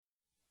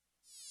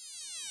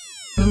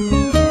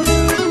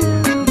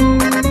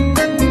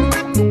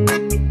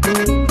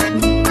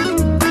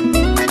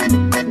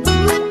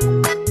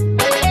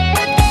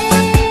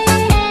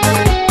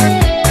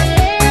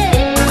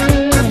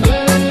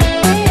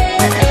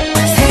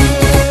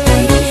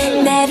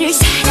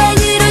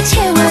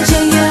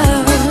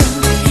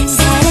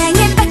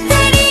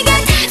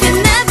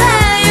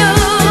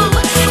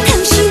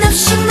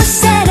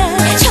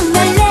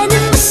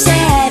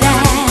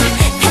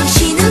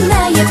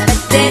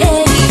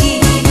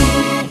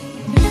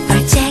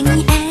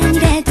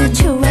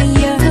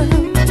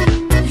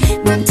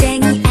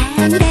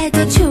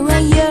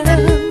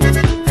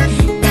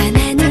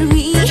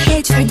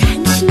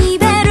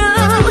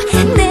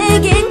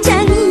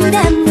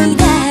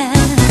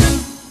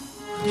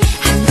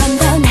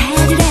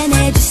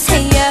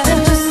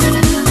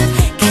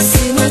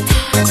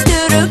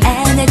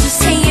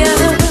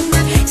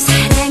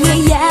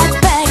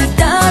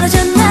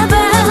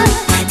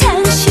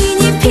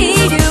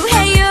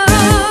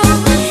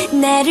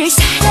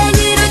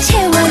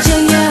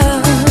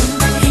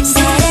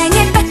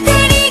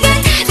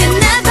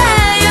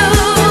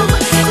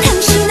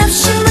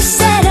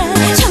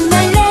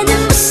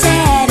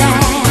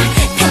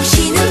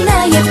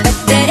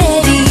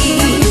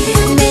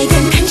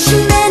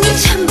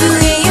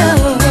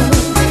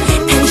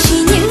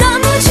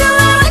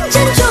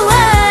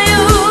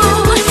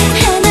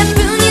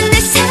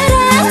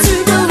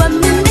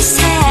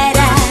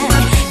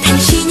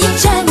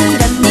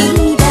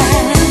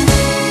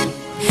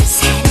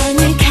사랑해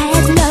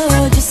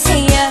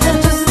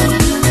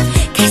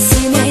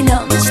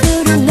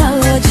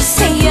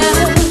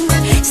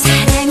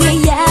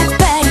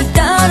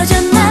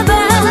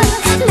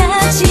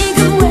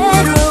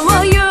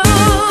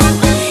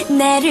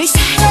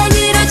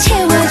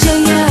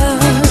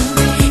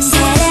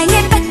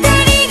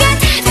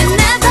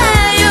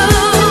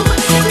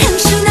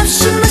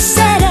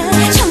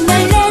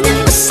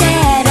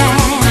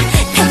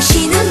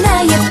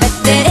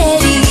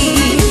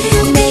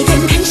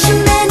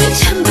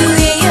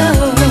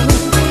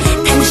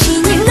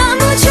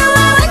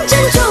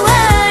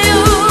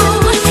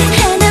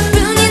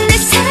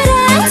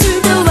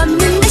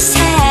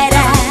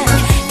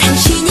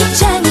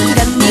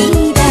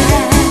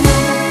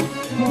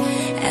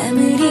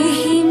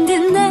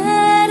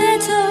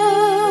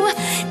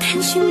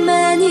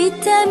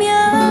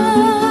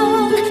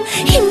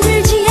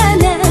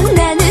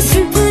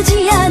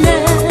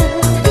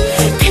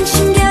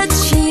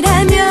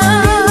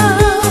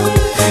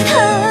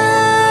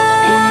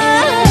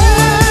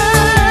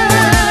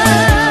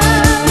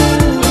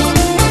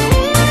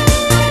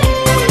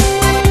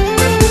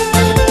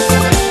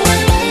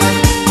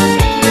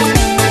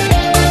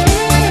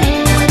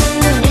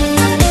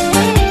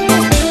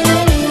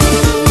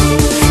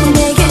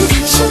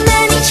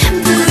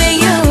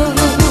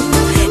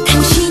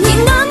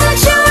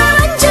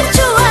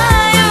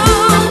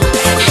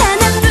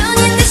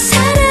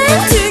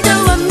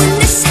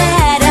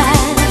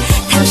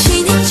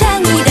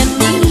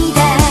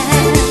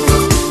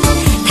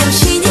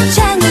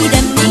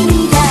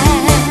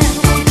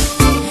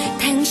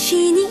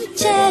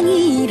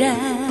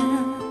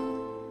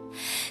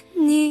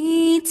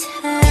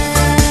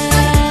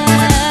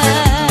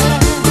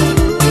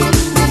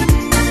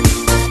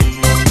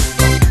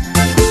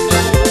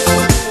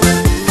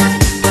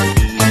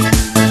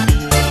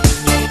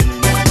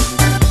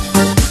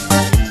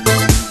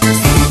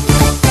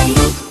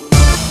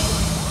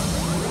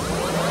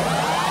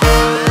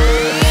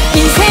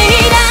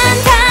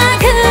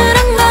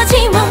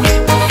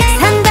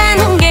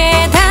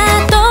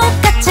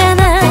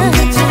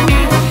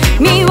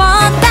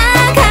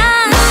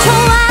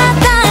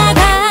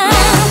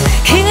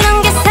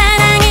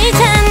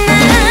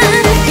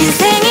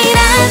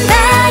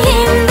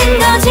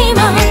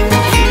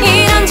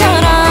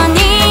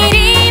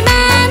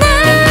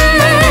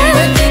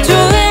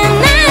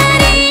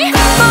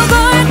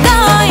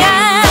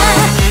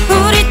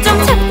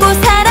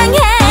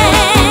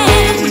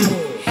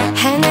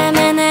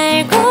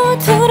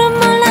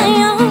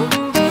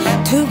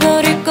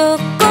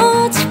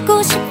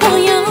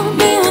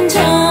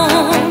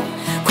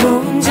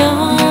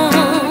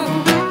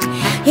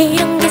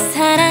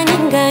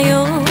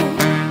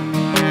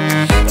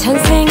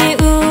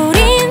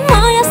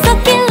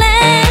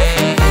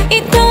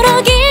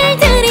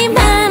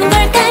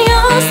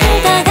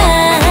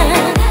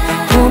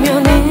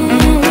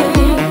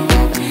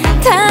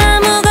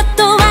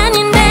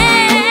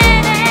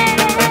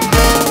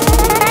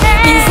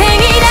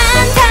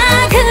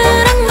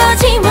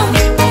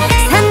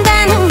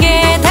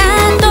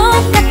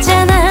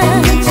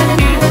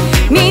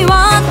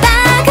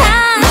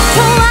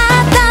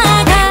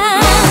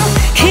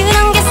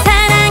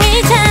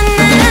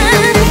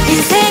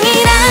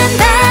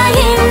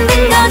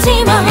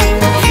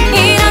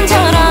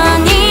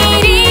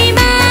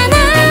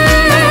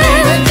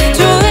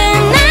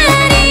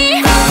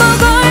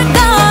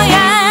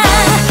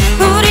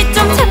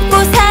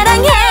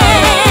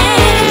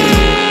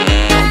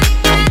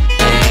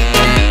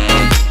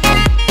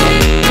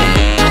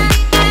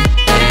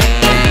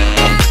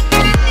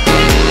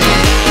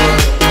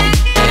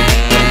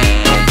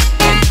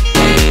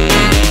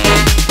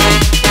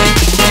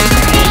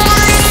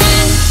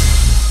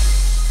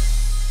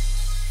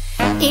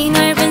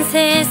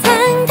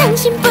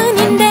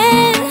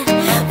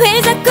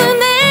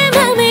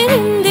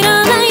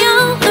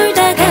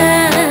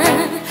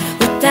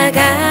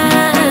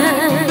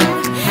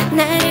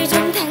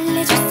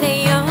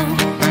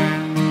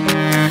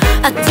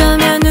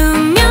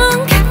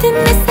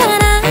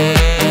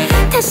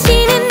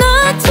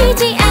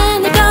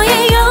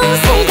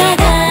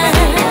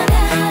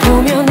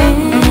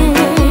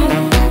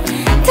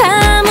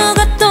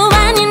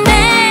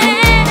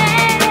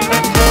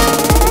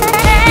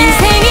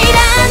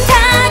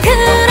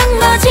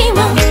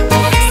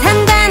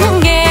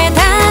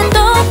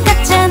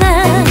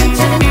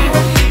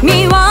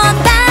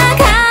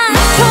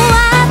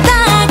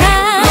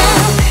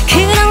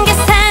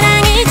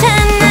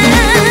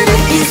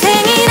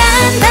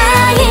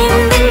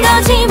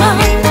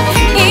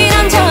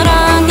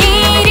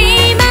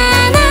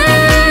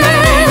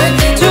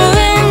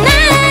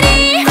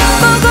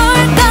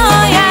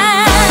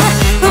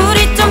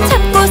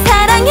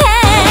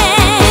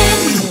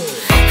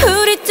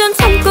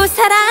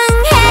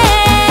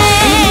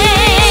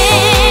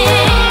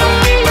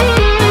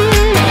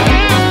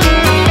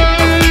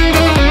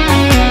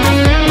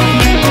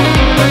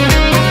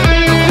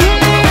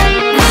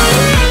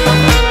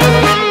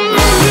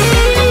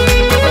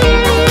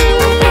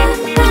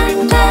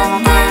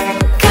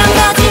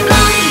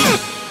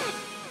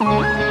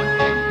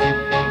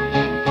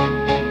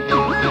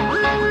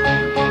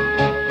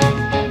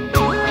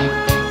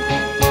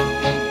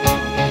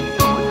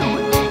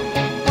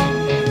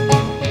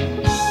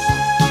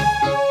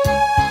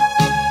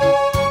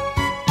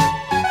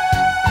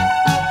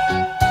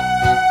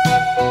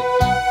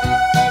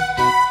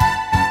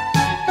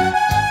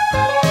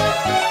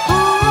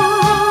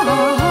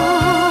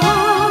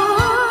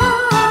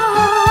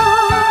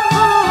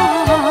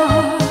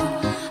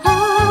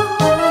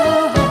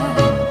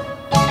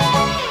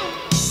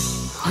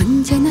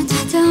언제나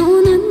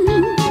찾아오는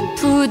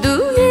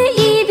부두의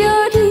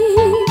이별이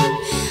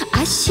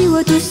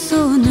아쉬워 두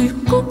손을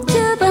꼭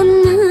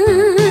잡았나.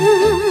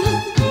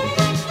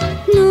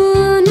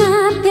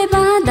 눈앞에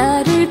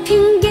바다를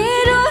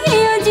핑계로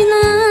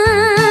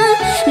헤어지나.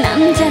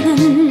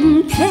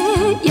 남자는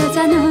배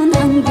여자는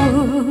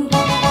항구.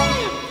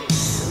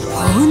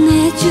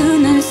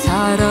 보내주는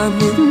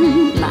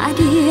사람은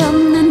말이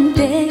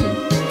없는데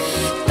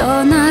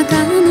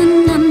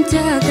떠나가는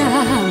남자가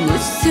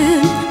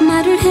무슨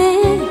말을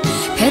해.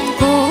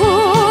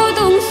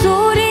 뱃고동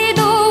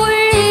소리도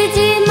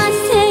울리지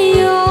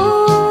마세요.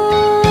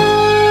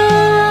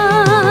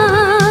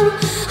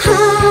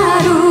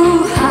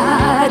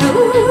 하루하루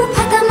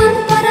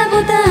바다만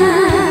바라보다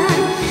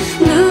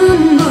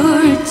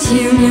눈물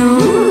지으며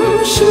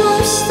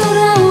힘없이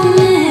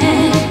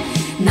돌아오네.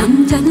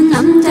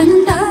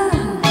 남자는 다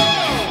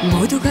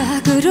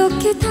모두가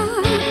그렇게 다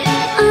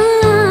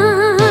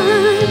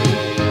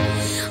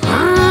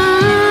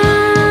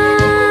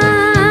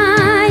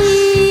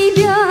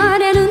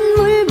이별의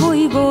눈물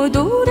보이고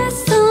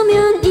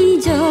돌아서면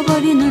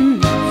잊어버리는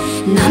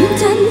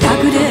남잔 다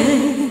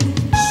그래.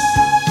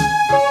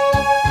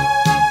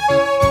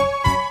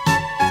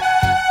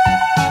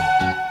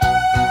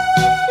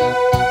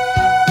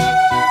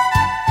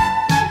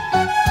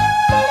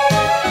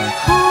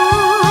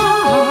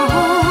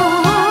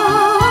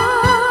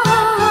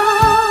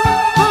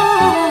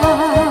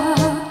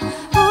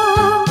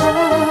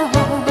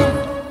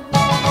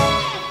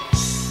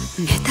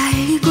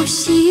 매달리고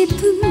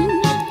싶은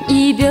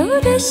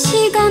이별의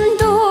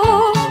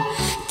시간도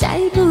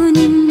짧은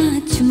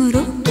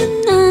입맞춤으로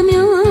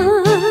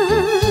끝나면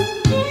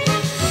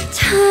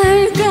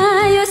잘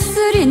가요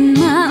쓰린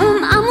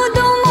마음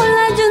아무도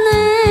몰라주네.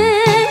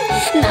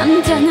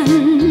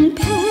 남자는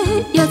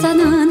배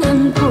여자는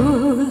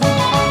항구.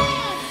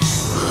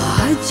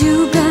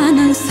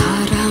 와주가는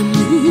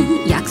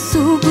사람이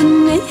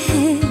약속은 왜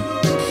해.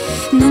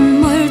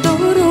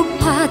 눈멀도록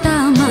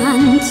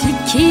바다만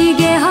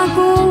지키게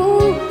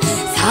하고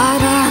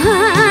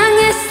사랑했었던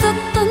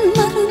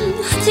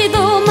말은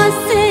하지도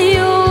마세요.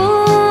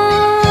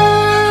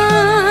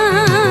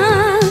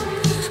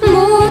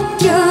 못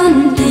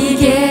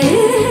견디게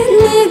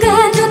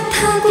네가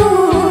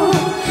좋다고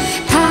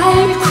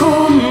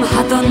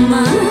달콤하던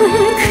말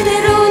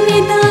그대로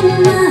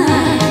믿었나.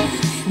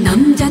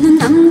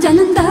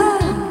 남자는 다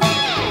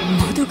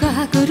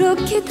모두가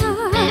그렇게 다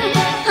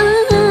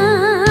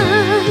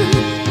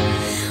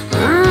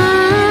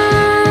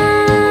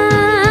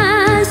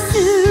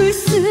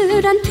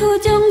쓸쓸한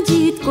표정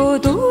짓고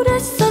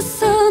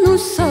돌아서서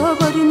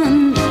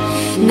웃어버리는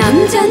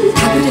남잔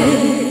다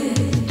그래.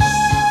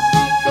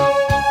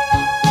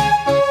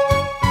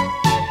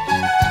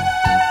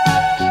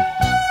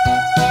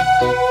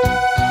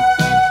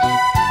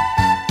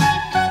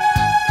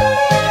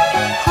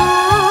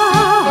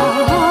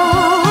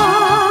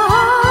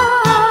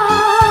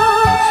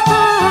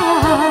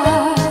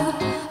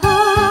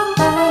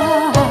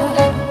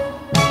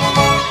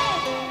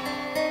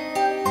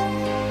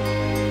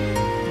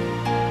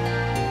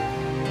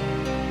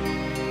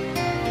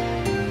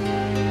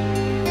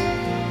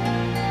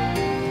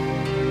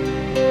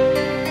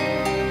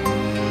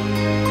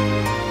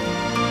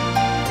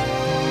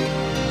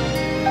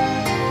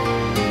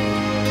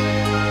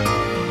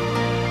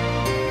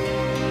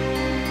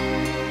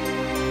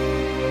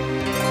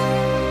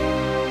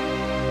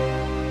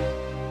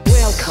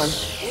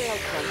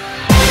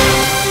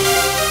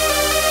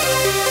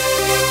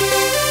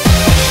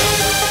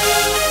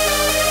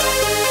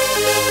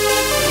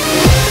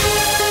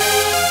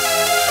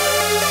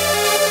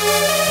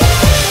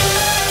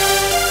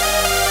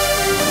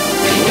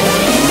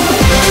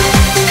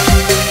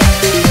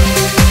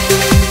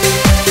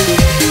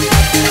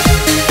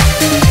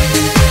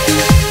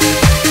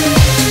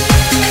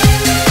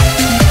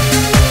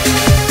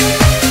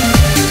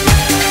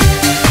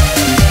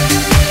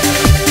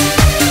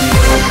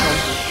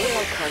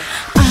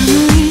 아무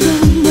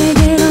일도 내게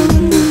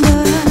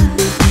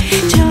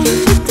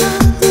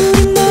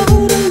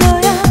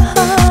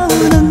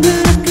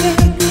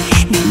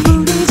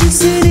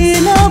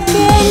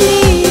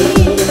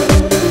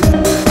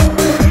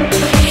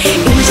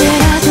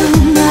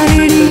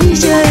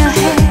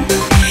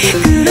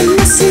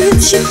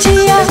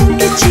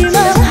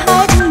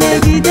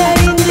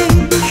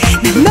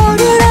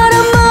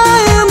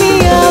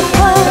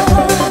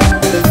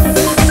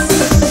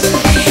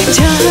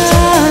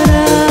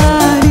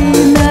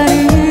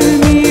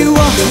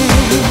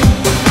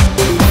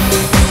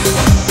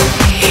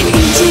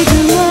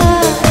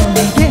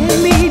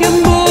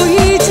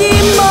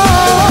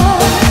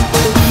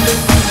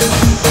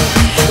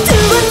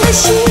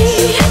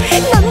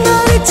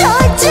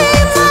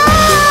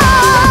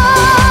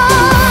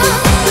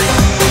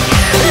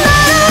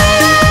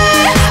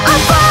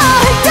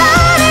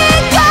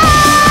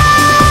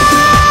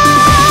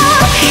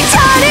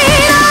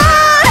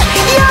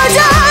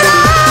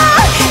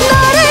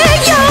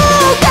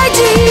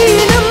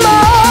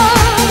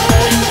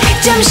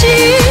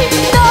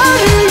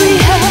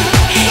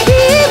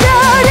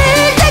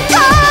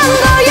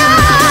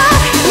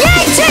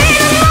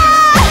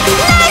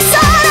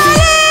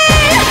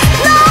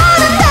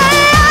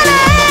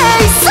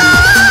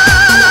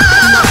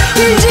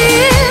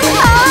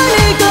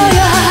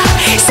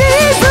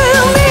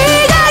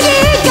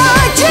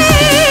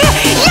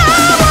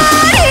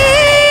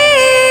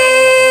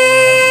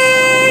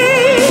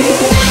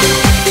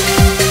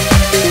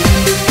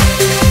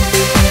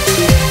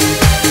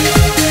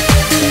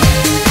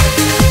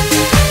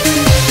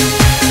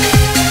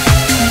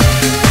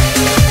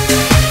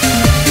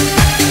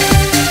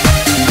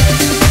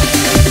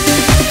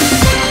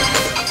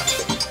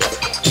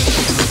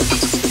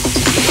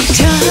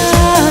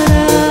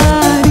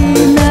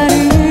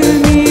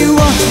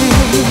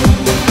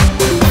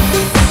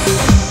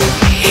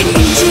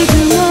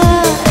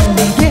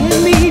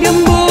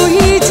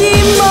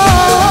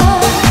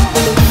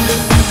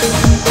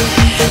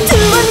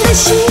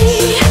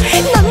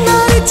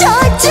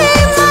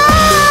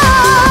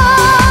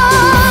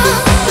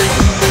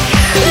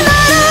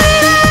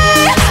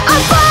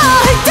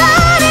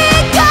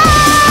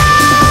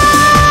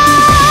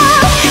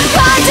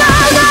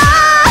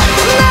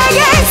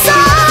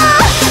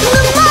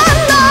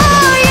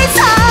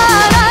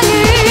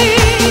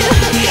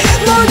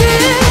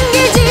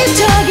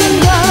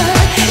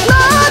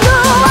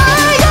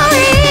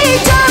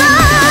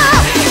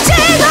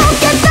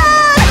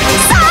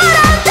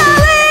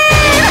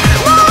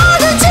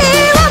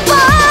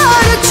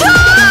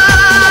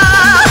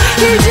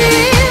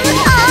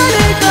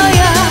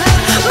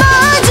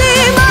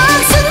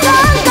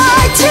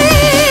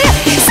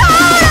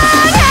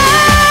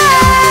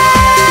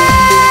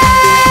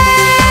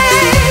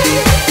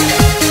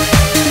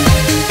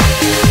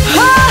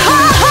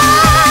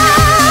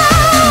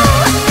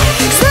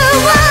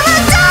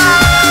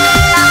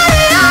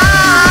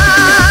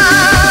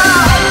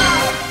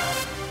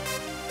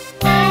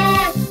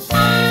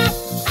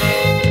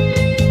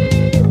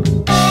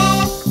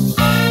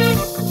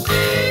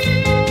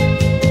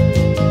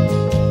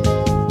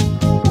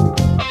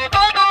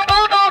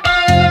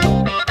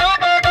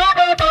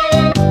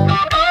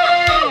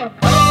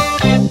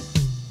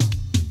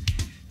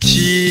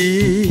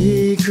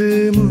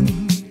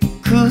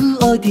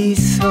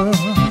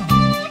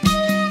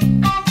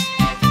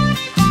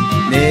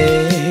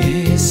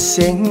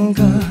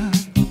생각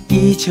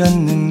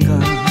잊었는가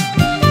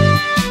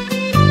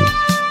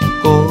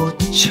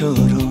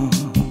꽃처럼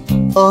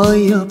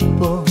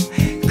어여뻐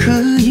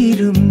그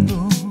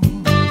이름도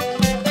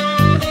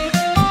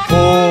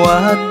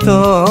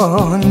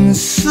보았던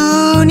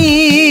순이야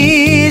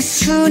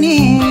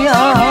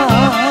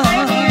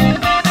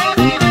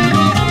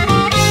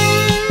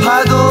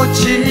파도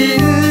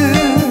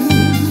치는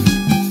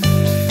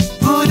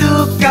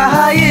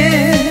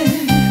부둣가에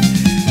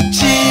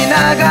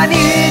지나간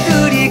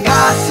일들이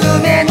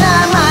가슴에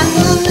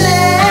남았는데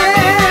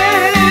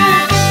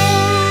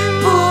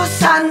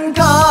부산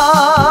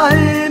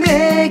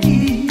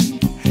갈매기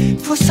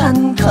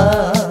부산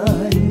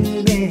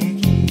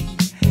갈매기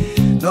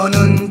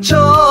너는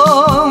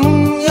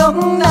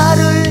정녕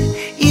나를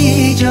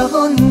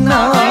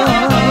잊었나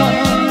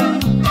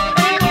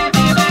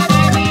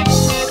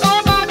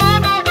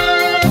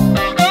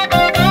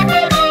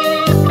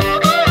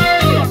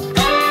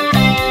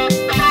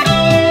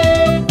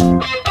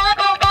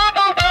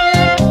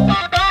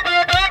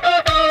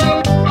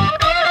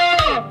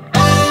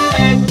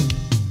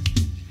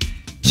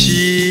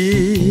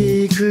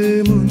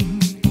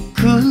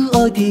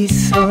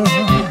어디서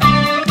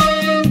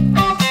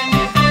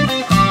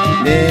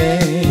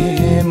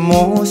내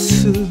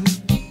모습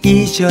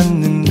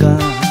잊었는가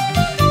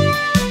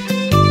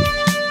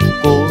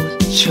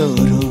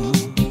꽃처럼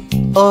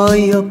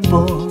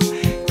어여뻐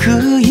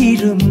그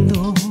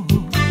이름도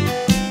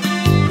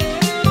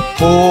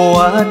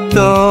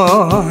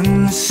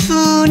보았던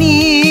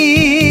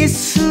순이야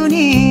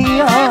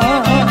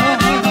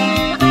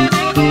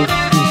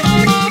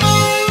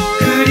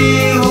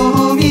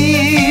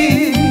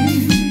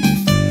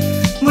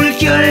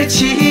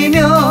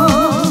결치며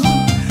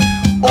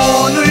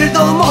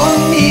오늘도 못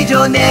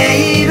잊어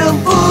내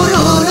이름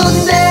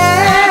부르는데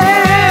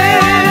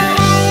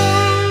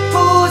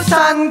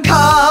부산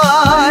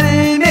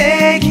갈매기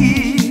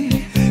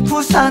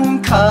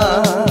부산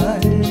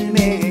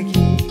갈매기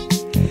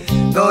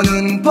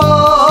너는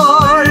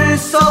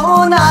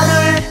벌써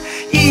나를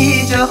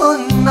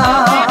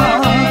잊었나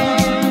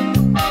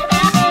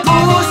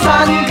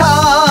부산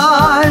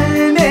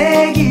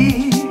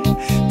갈매기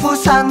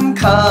부산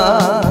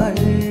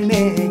갈매기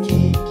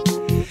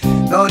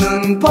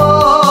너는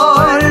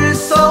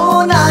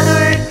벌써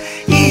나를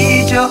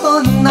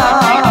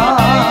잊었나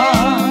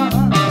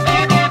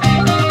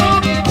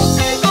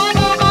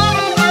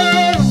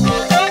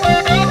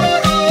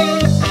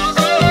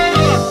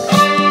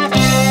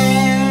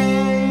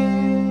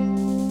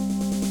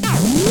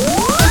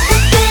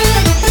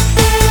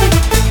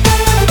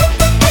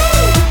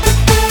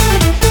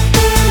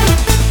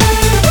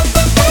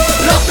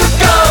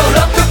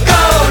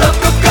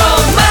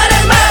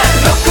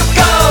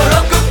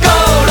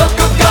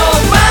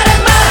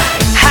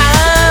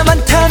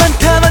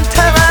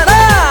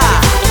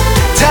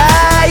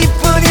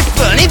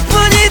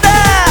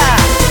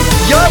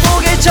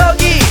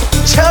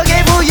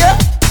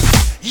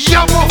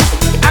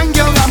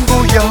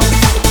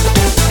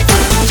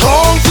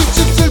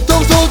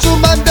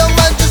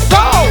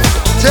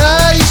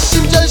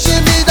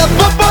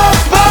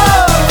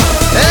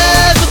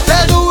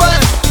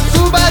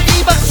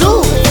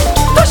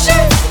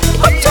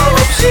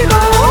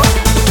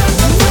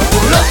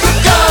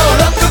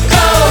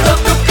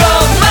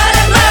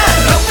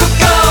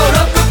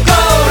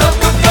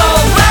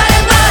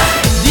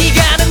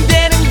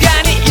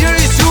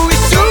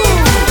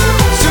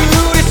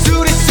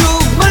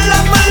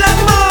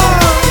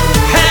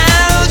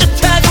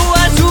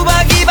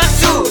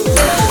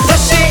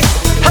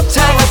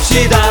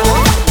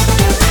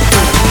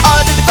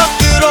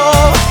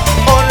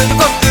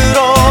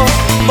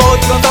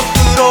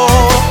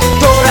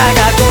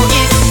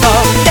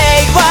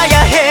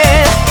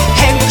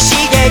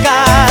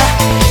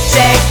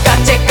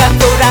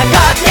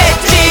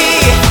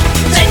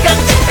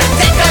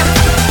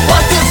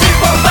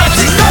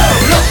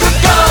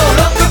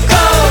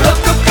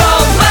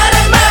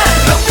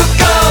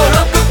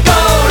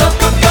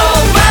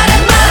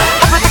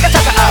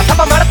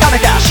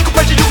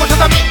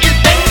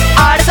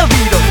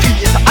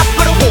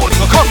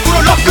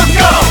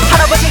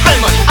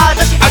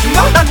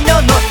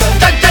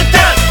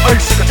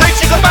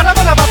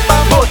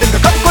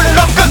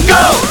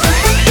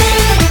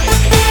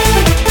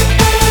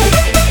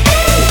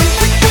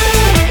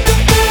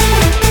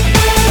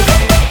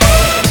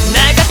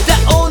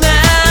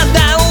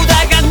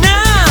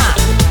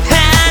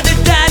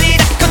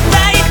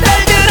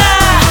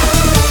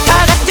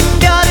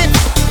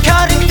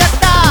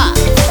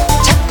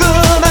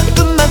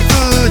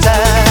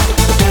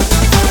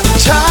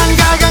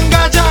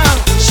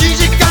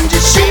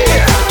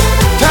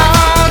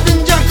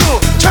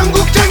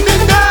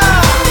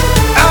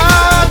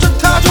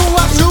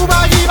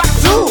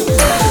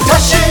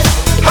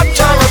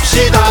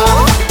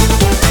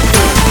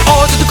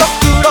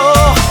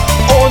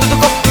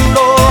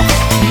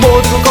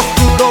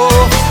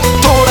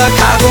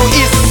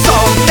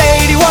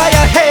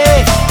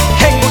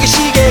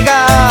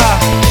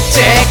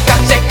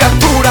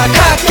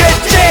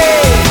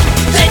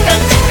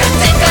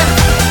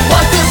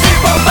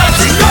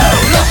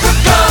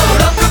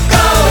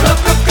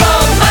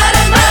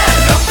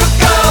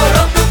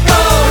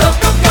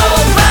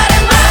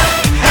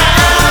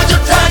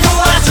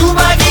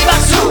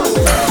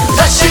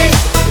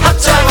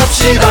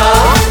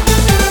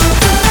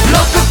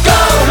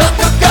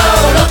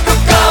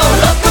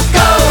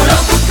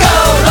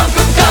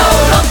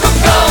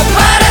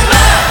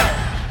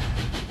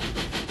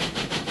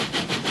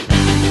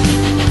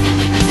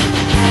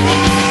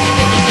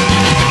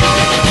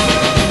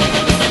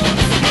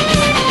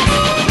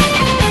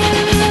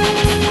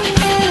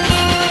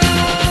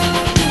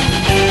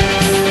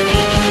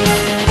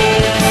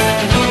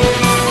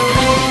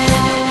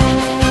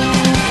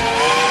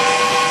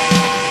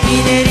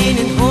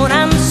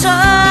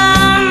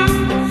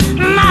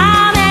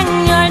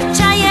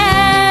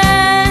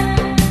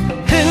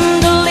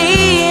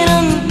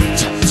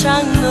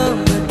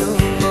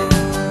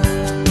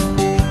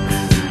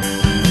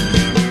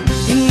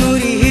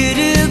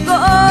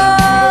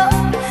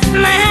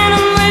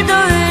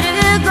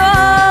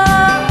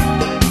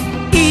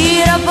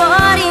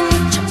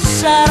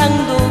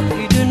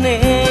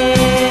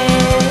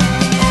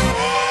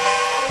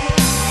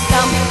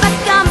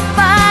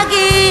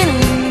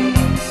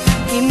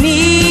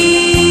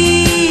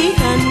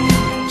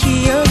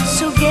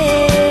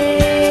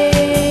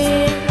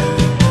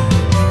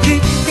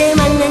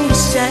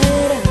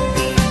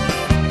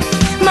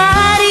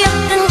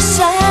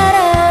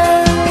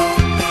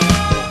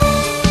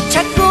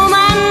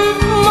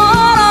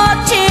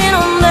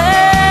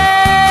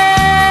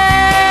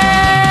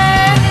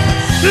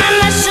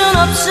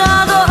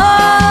없어도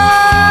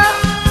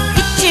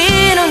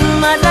잊지는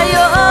말아요.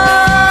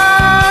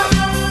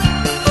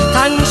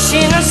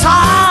 당신을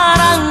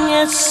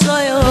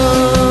사랑했어요.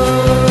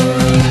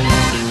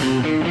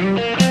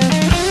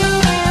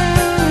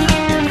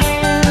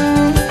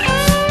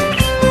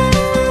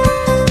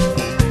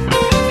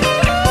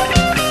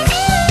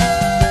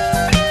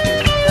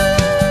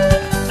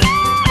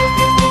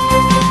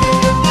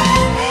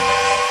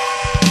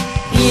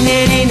 비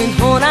내리는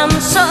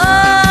호남선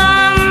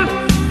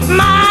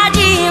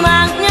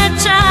마지막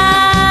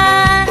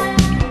열차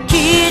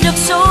기적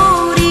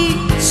소리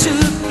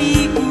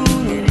숲이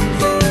우네.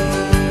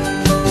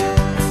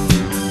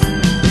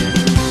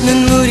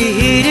 눈물이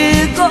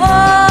흐르고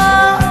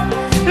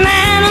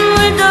내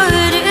눈물도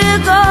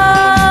흐르고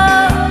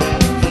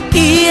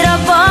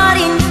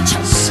잃어버린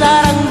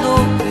첫사랑도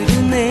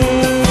흐르네.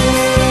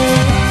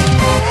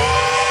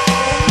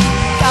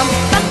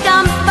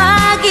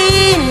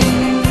 깜빡깜빡이는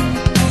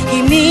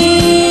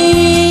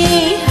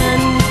희미한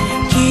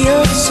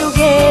기억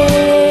속에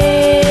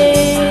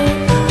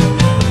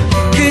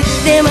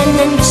그때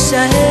만난 그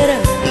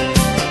사람,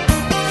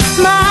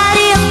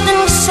 말이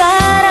없던 그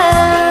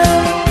사람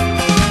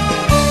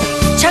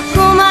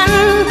자꾸만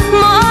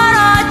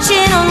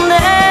멀어지는데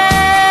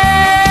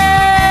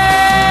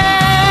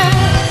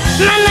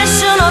만날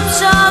순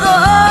없어도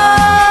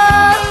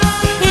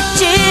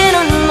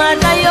잊지는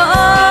말아요.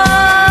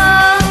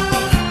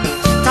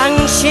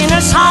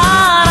 당신을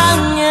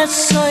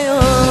사랑했어요.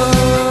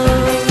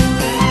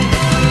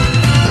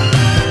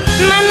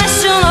 만날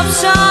순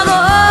없어도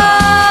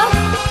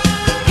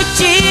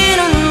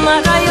잊지는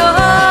말아요.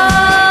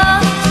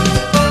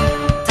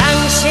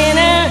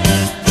 당신을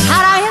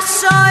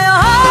사랑했어요.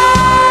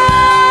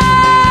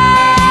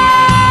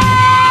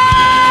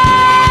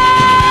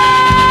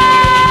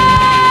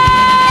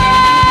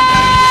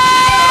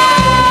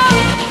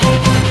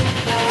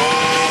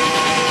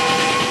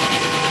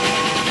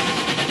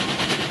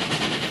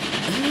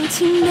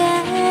 오직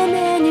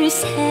나만을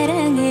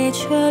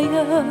사랑해줘요.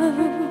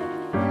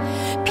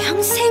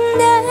 평생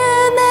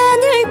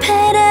나만을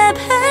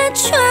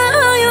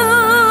바라봐줘요.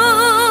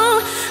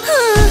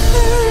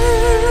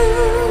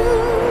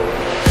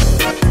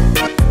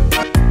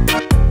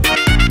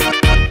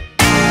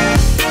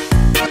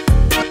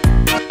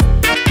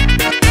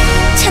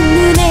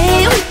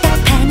 첫눈에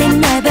홀딱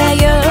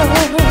반했나봐요.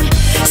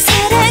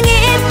 사랑의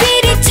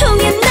빛이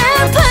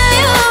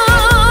통했나봐요.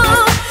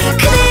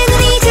 그대는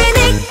이제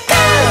내꺼,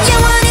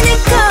 영원히 내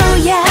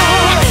거야.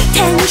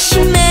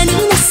 당신만이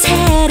내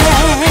사랑.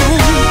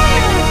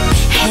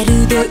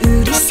 하루도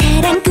우리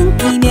사랑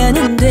끊기면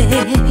안 돼.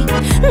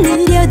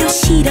 느려도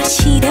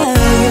싫어요.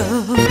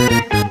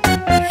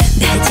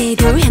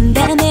 낮에도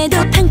한밤에도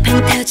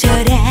팡팡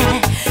터져라.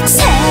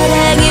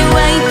 사랑의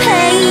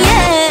와이파이야.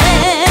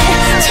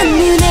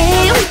 첫눈에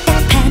홀딱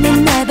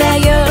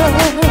반했나봐요.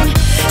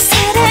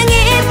 사랑의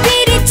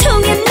빛이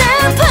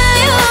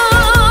통했나봐요.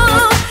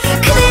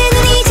 그대는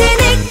이제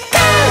내꺼,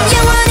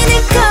 영원히 내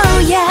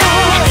거야.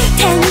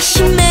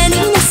 당신만이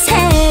내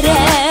사랑.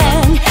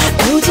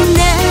 오직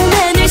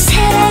나만을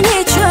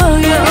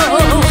사랑해줘요.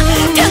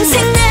 평생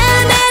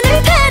나만을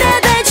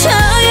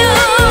바라봐줘요.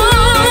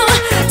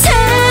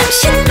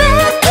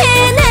 당신밖에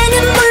나는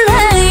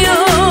몰라요.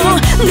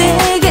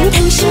 내겐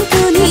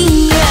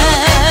당신뿐이야.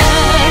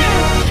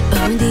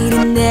 오늘은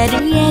나를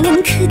향한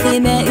그대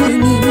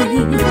마음이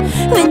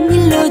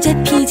웬일로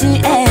잡히질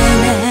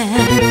않아.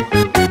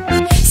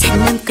 산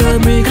넘고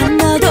물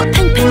건너도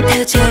팡팡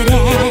터져라.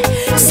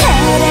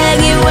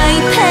 사랑의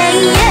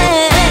와이파이야.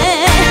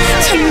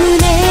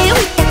 첫눈에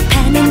홀딱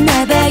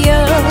반했나봐요.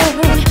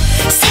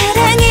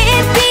 사랑의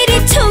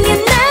빛이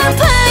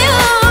통했나봐요.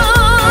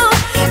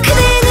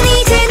 그대는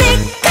이제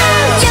내꺼,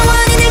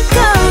 영원히 내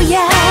거야.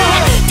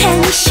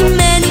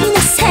 당신만이 내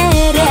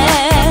사랑.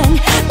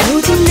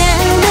 오직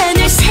나만을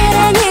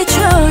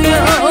사랑해줘요.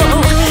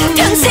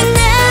 평생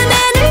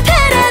나만을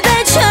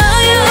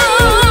바라봐줘요.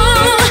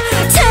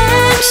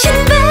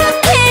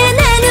 당신밖에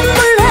나는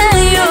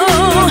몰라요.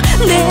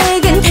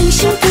 내겐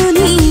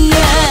당신뿐이야.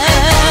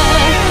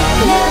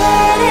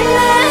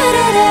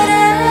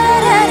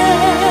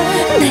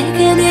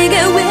 라라라라라라. 내가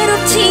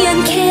외롭지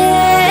않게.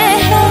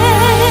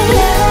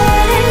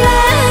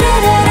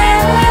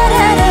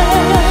 라라라라라라.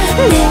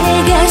 내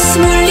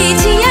가슴 울리지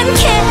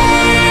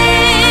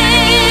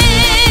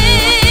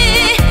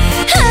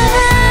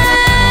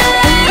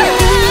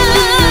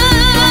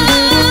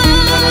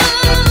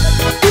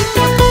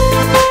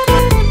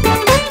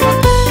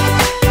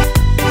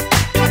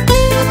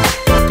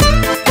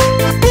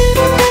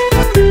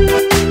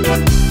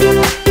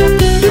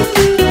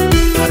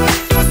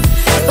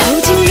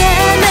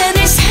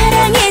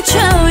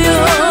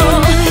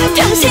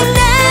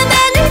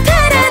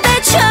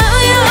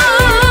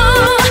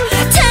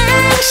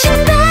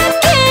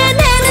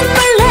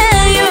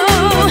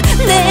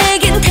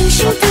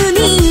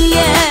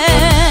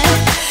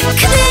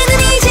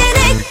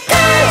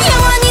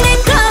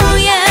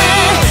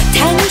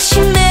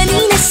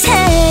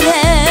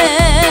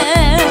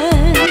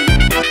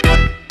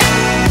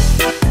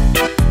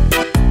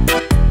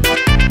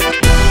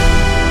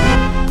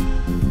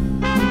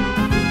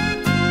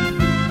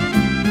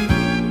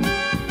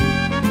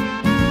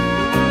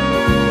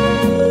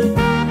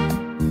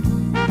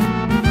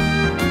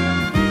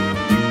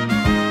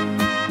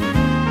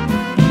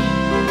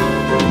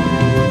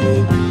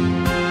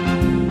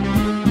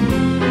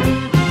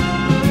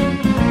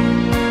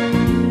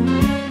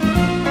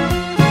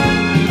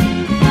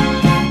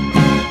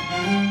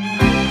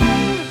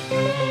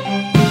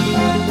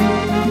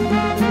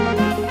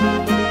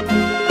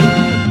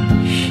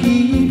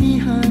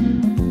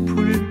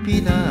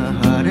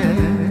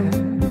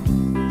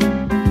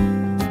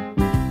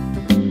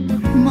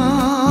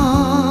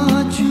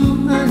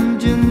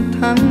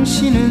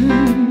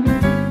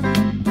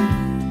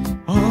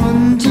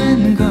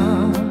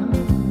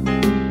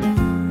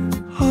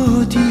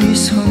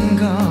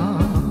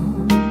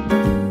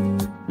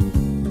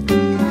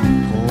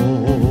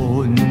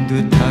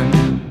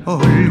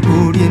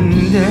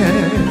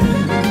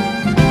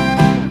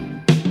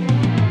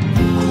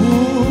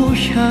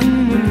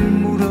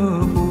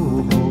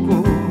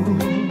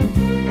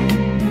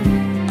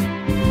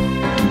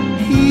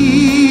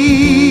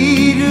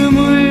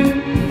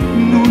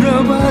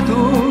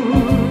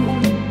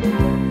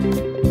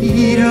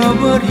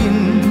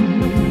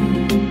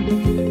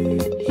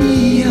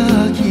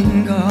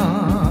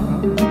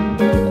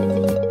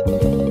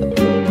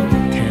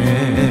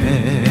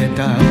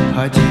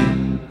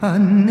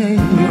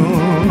않네요.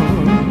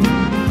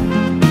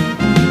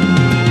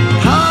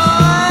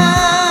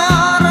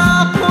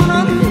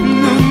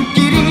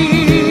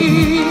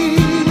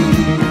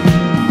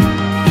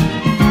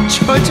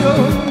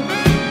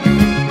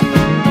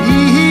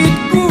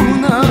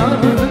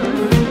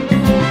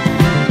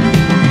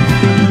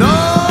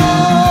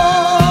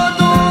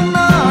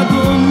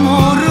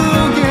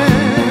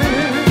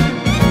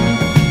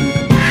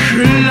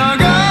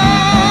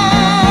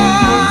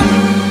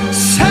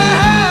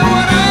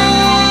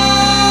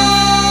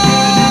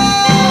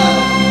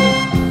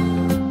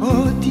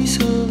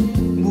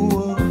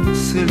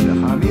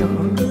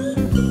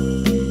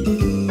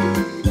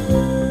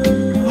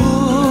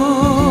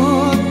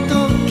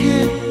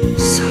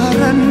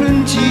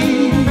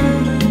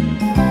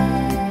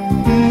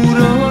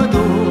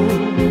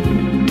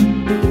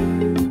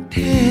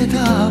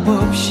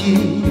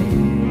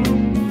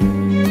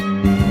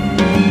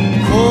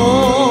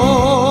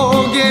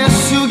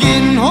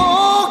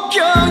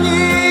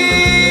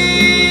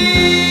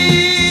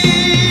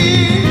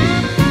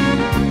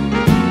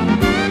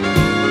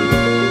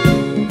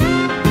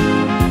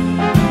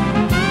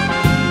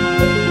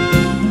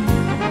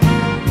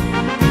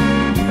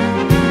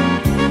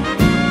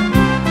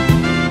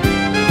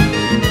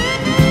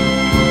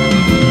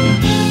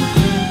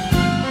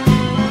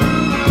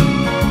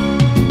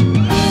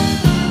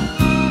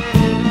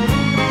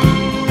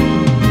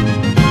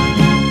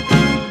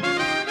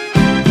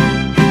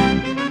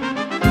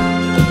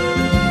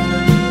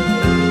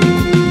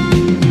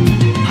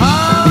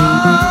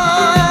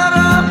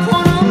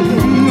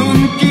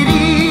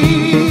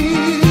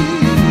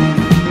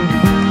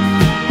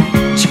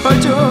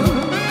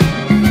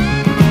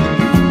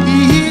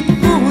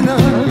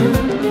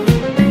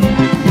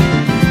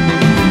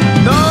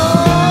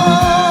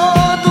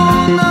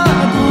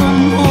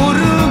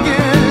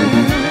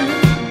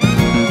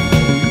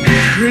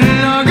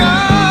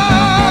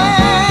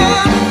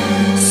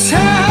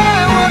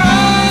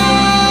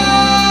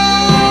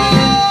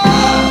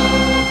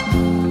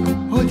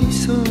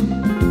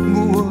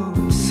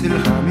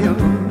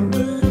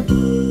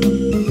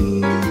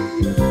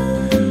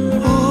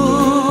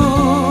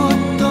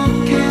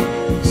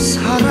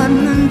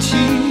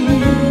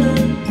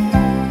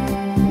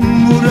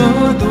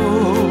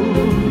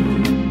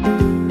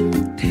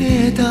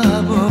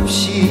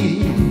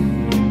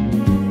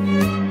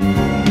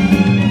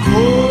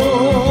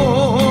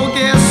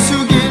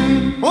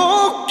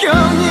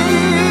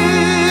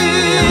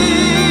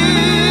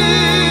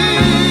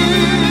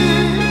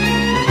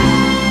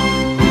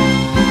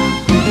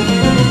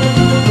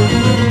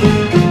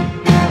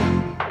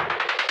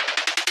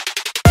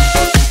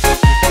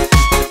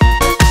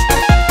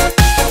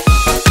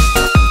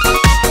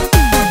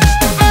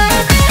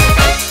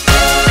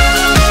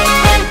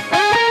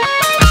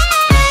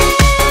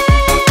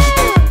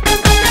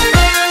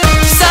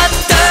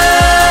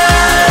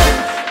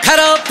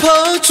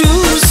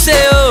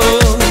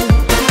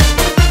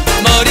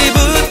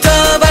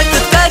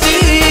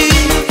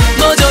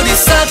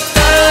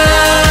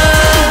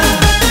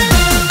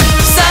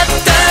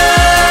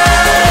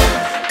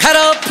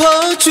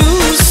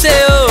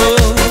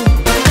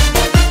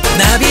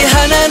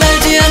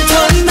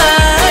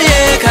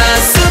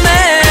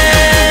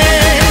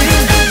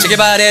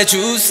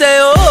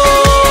 말해주세요.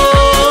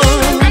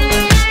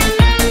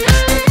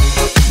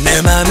 내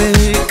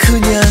맘을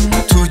그냥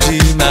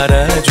두지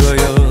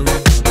말아줘요.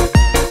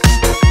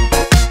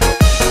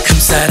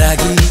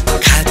 금사라기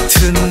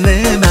같은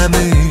내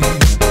맘을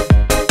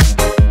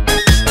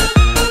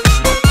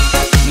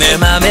내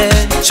맘에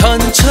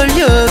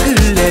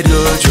전철역을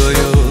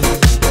내려줘요.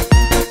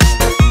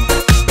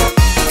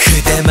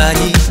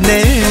 그대만이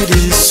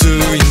내릴 수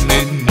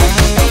있는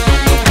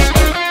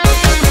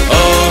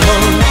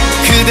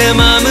내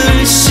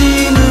맘을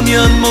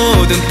심으면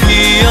뭐든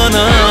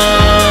피어나.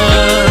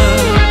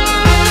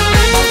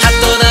 다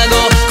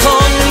떠나고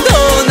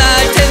공도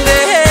날 텐데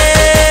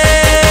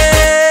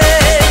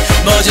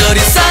머저리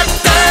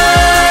싹다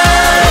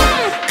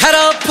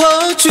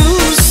갈아엎어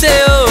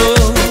주세요.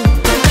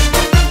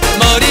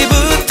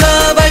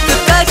 머리부터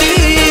발끝까지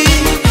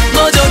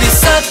머저리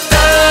싹다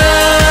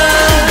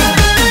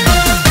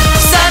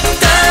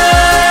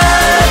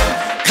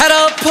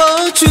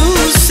갈아엎어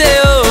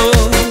주세요.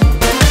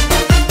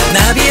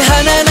 나비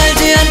하나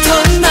날지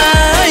않던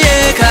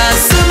나의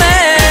가슴에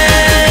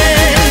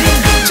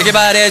제게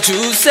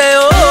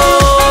말해주세요.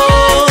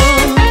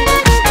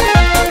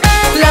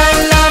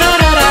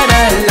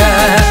 라라라라라라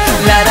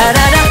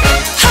라라라라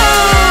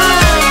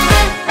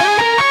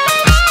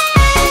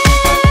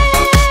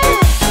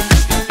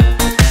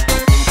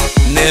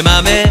내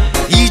맘에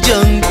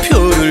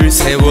이정표를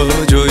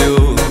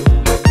세워줘요.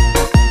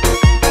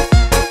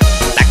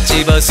 딱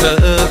집어서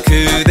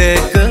그대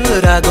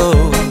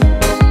거라고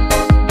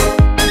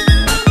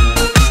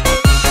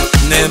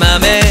내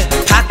맘에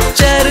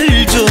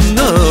박자를 좀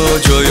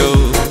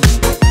넣어줘요.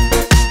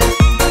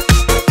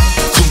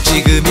 쿵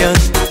찍으면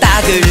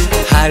딱을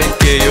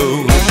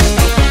할게요.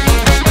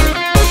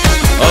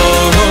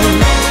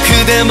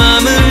 그대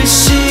맘을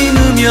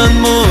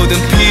심으면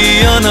뭐든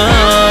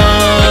피어나.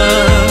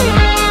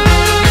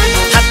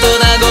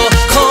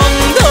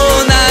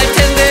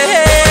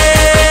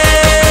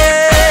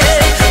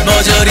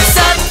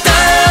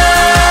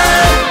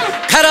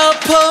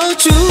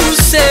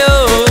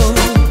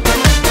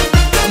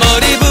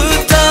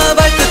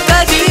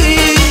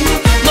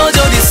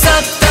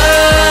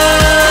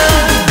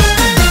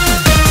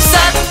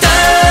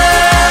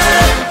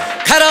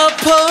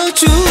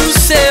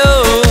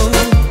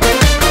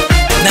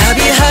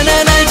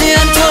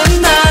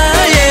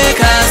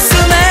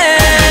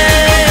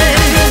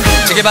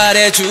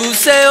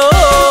 말해주세요.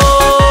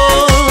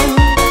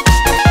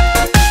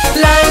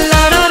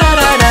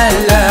 라라라라라라라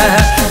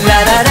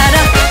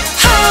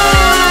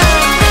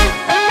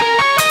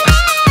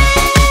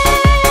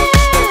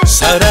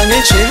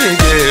사랑의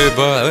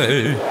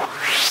재개발.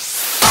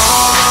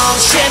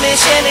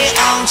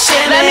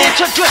 Let me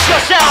introduce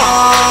yourself.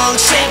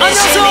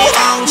 안녕하세요,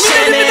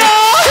 민혁입니다.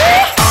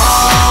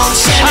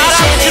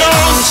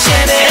 사랑스러운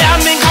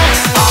대한민국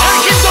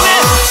장신동의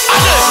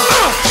아들.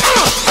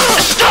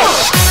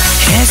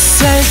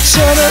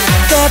 햇살처럼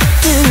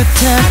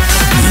따뜻한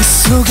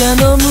미소가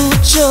너무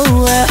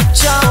좋아.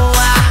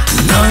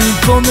 널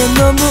보면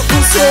너무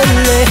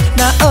설레. 나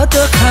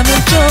어떡하면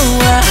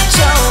좋아.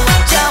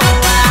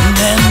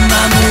 내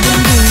맘을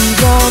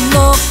흔들어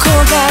놓고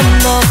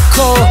가놓고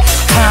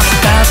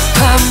답답한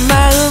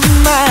마음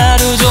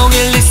하루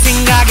종일 네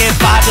생각에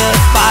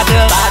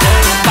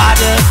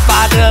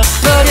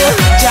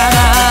빠져버렸잖아.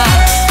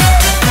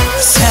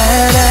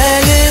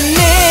 사랑은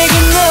내겐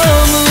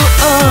너무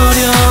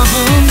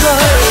어려운 걸,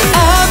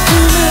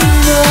 아픔은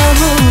너무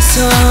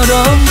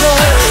서러운 걸,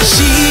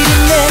 싫은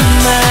내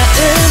마음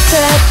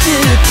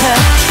따뜻한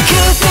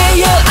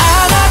그대여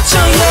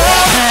안아줘요.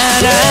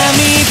 바람이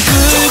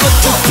불고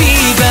또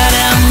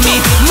비바람이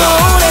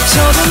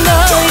몰아쳐도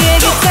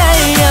너에게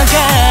달려가.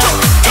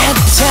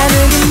 애타는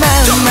이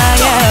마음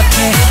앞에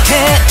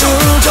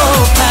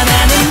태우고파.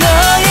 나는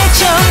너의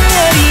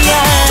정열이야.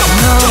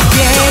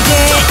 너에게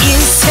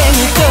인생을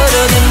걸어.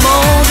 내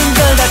모든 걸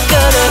다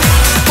걸어.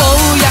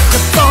 뽀얗고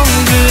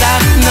동그란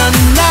넌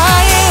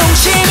나의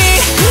옹심이.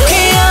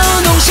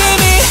 귀여운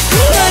옹심이.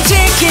 널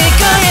지킬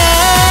거야.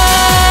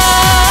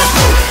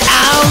 I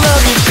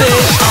love you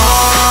babe.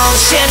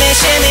 옹심이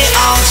심이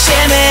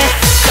옹심이.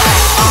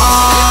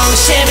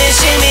 옹심이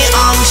심이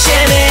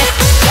옹심이.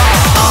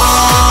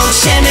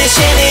 옹심이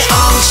심이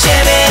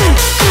옹심이.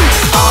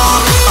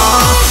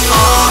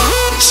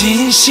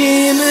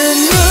 진심은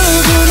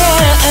누구나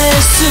알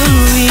수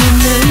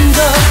있는 것,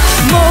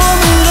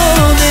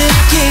 몸으로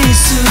느낄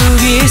수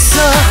있어.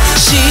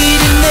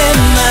 시린 내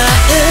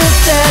마음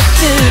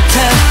따뜻한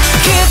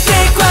그때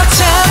꽉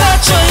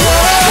잡아줘요.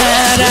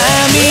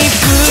 바람이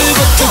불고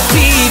또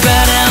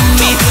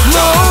비바람이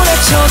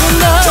몰아쳐도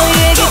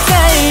너에게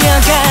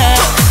달려가.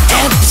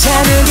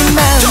 애타는 이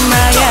마음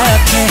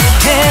앞에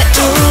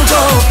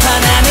태우고파.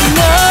 나는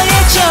너의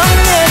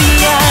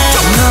정열이야.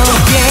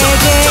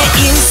 너에게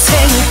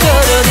인생을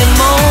걸어. 내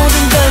모든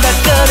걸 다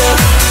걸어.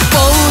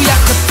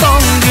 뽀얗고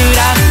동그란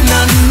넌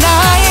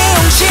나의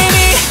옹심이.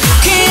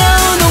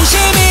 귀여운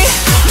옹심이.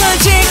 널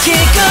지킬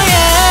거야.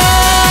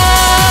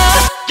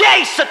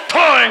 Yeah, so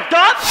turned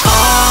up.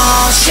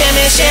 옹심이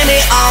심이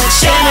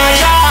옹심이.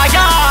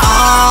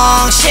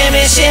 옹심이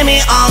심이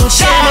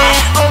옹심이.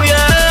 Oh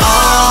yeah.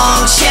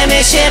 옹심이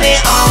심이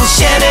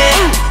옹심이.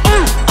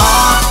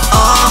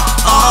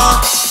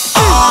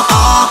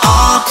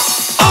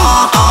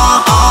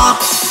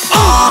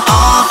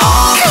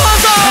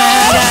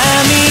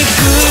 바람이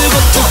불고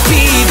또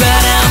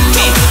비바람이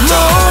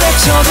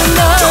몰아쳐도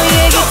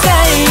너에게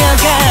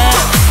달려가.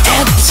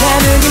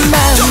 애타는 이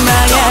마음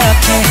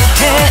앞에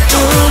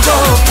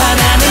태우고파.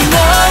 나는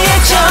너의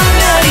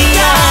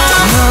정열이야.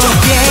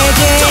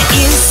 너에게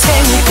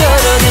인생을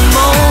걸어. 내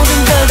모든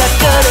걸 다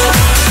걸어.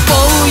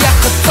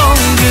 뽀얗고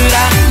동그란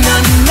넌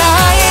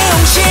나의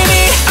옹심이.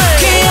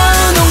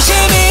 귀여운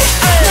옹심이.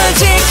 널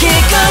지킬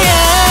거야.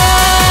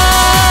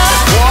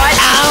 I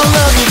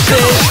love you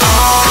babe.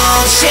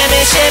 옹심이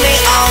심이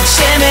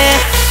옹심이.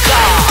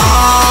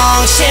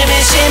 옹심이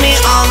심이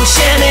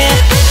옹심이.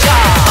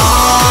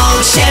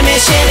 옹심이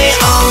심이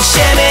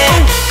옹심이.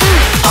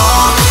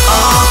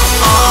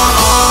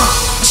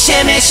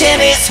 심이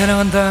심이.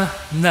 사랑한다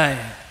나의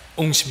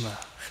옹심아.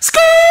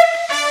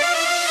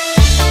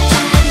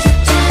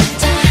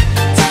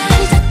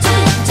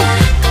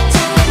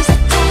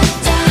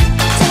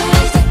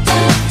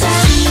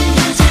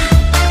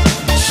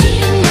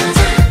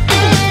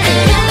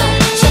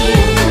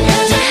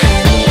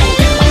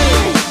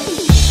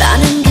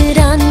 나는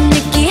그런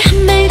느끼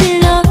한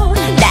말들로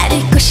나를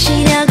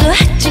꼬시려고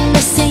하지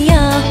마세요.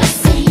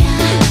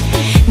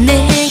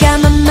 내가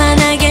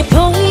만만하게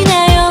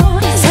보이나요?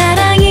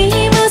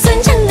 사랑이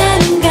무슨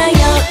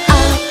장난인가요?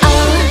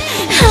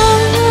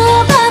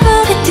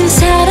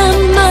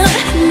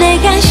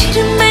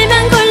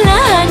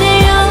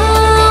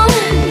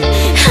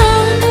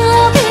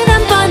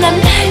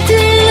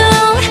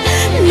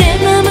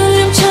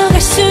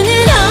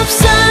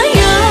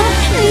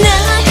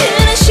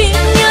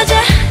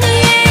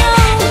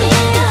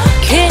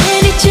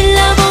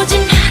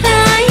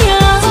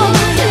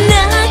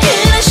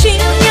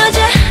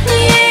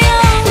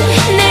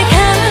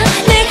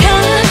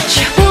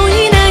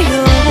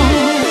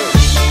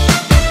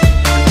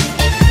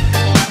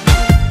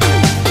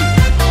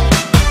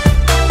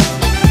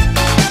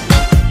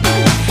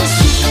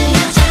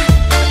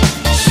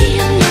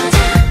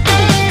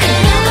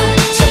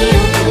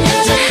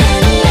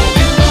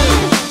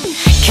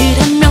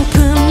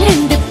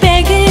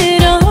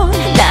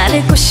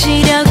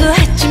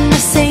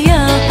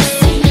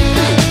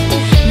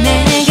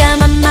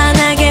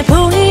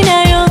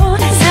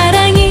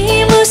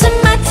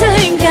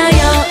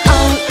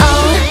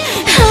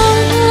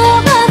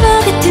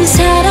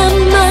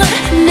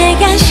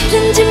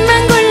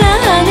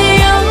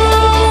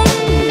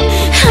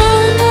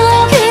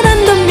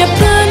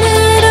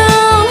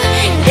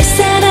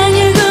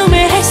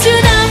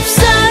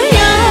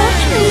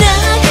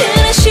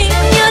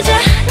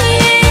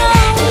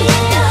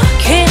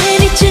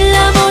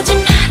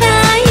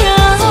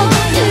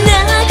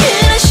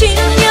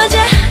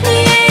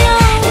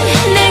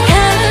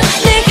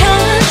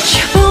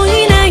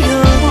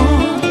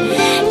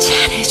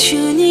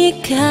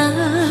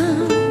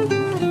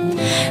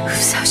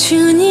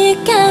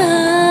 주니까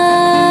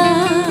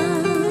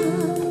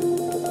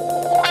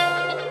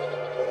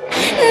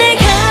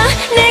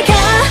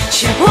내가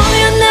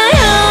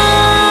최고였나요?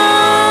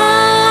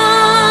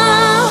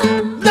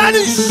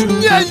 나는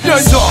 10년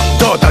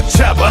손도 다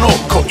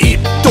잡아놓고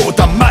입도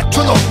다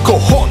맞춰놓고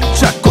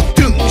혼자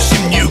꽃등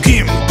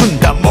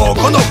 16인분 다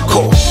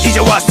먹어놓고 이제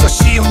왔어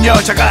쉬운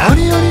여자가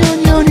아니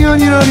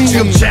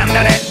지금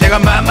장난해 내가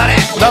만만해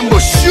난 뭐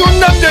쉬운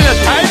남자야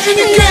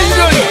달주니까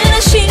이러니 그런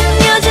쉬운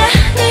여자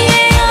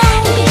아니에요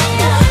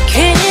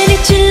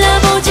괜히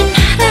찔러보지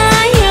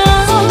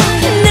말아요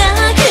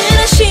나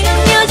그런 쉬운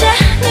여자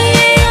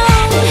아니에요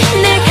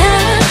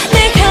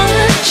내가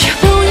쉬워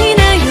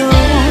보이나요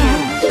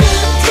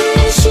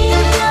그런 쉬운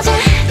여자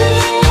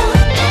아니에요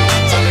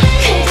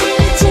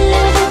괜히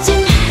찔러보지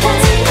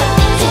말아요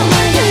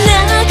나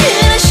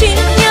그런 쉬운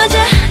여자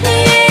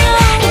아니에요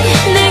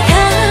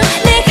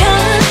내가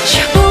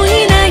쉬워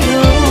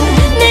보이나요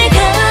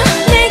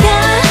내가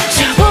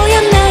쉬워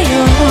보였나요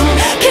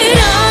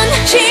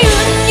그런 쉬운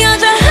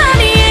여자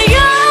아니에요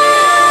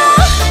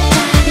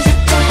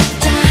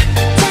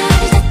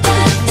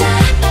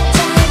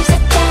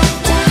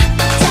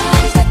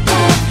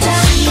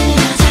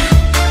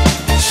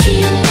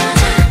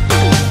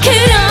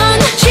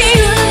그런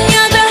쉬운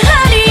여자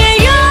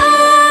아니에요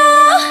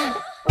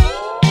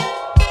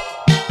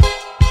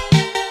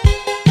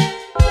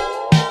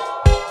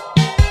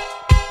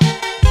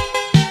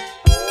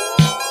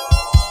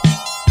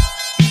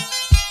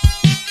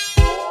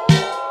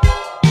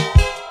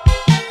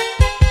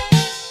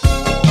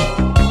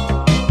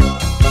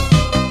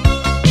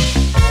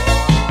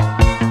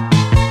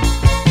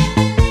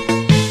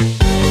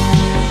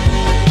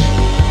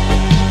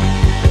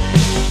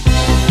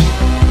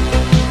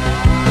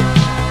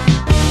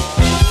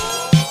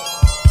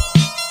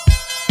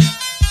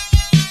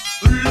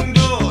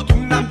울릉도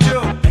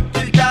동남쪽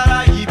백길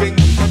따라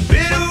 200리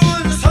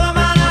외로운 섬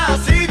하나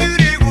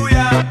새들의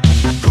고향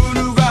그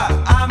누가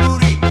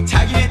아무리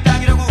자기네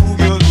땅이라고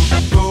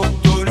우겨도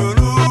독도는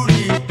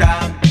우리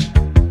땅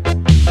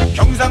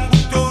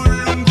경상북도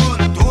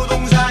울릉군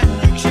도동산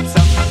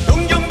 63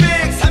 농경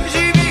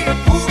 132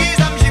 부기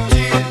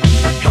 37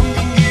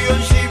 평균 기온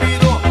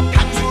 12도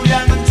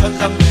강수량은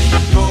 1300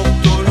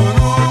 독도는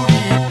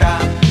우리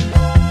땅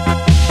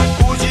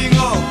오징어,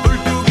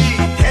 굴뚝이,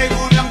 대구,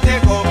 명태,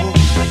 거북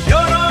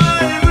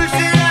연월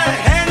물새날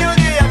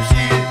해녀대 앞실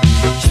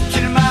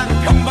 17만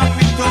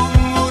평방미터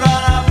우물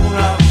하나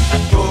분함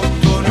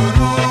독도는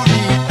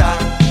우리 땅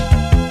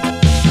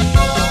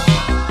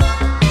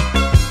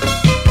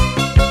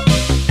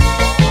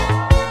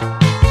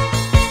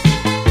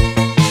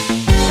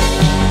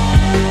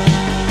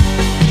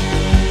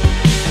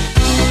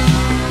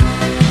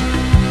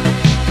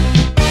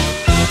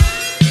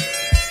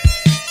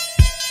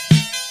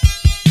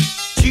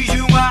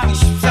지중왕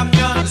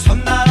 13년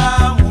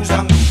섬나라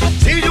우상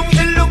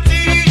세종실록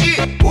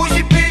지리지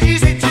 50페이지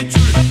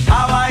셋째출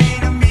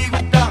하와이는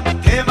미국 땅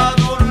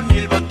대마도는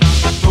일본 땅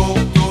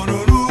독도는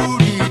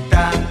우리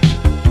땅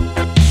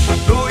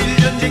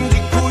노일전쟁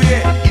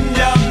직후에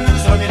임자 없는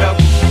섬이라고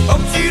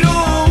억지로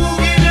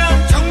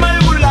우기면 정말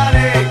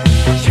곤란해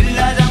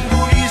신라장군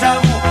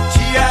이사후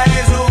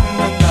지하에서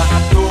웃는다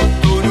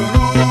독도는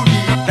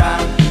우리 땅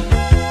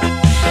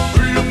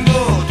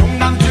울릉도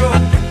동남쪽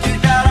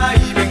백길 따라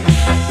 200리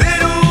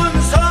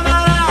외로운 섬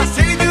하나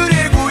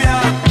새들의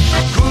고향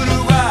그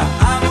누가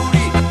아무리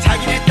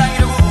자기네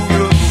땅이라고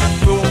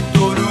우겨도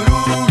독도는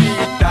우리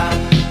땅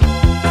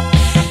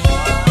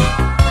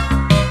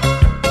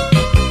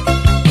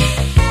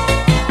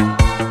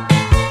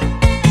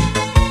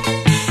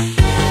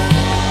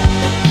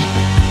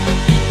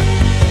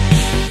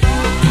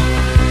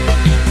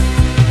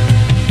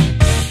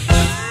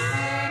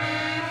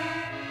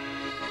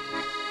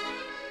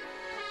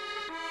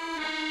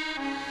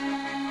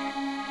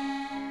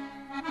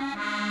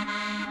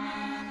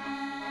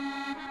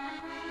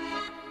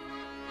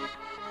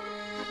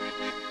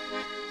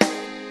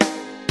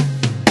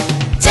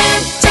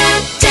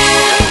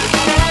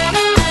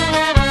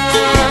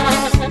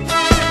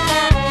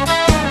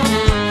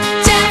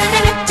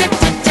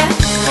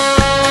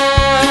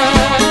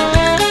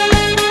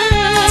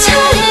잘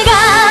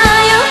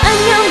가요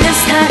안녕 내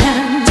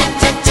사랑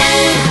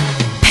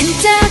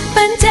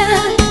반짝반짝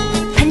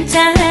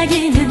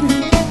반짝이는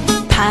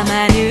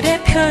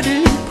밤하늘의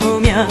별을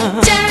보며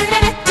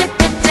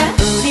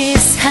우리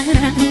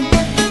사랑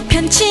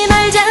변치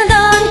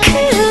말자던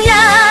그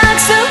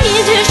약속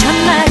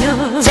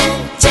잊으셨나요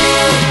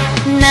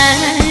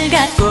날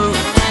갖고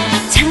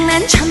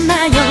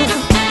장난쳤나요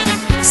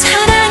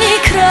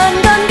사랑이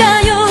그런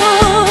건가요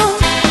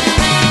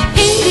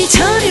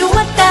이리저리로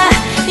왔다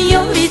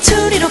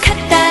요리조리로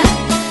갔다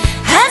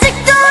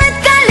아직도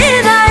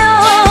헷갈리나요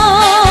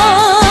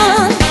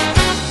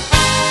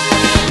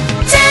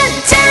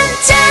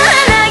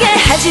짠짠짠하게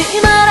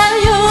하지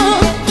말아요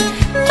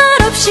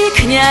말없이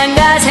그냥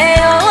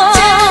가세요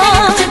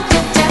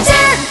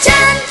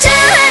짠짠짠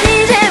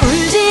이제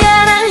울지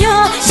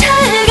않아요 잘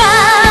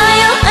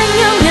가요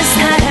안녕 내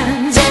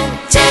사랑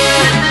짠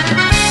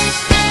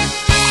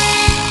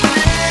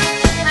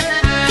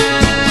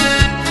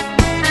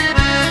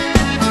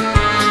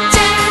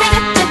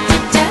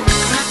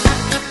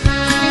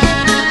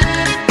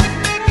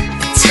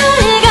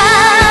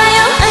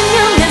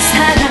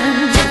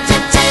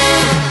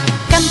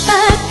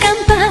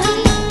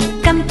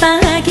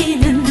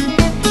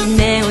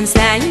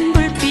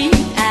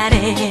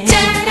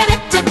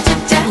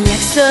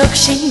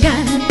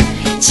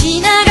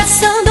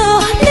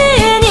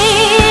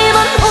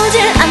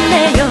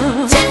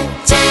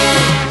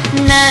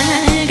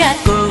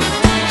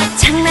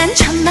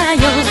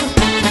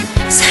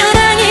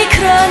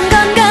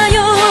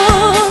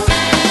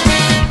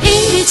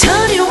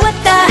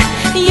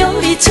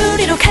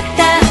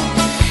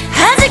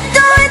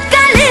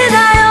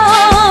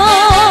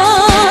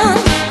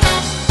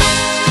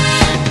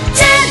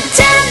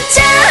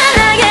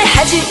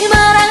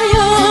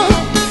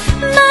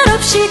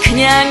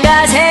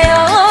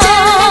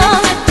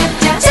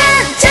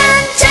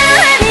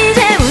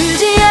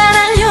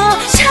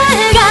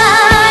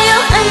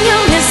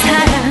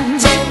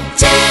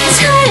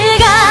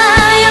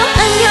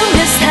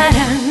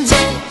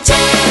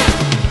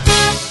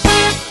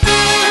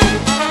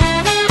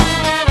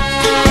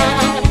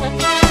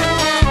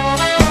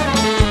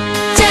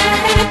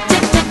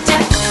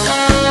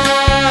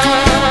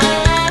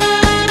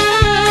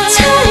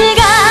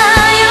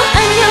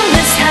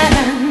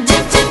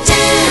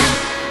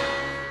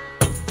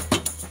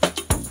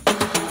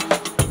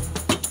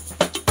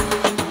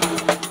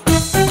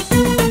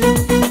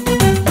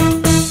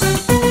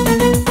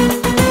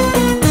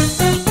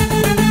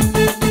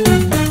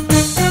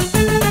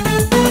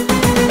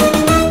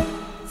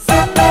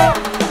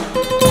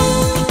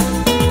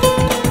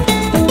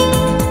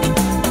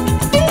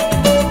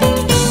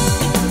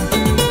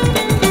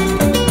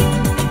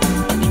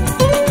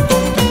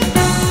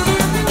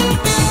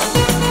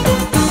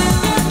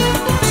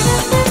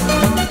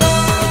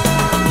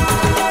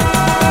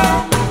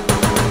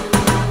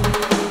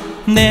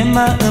내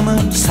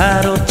마음을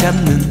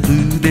사로잡는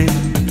그대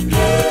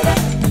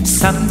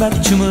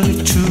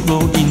삼바춤을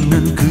추고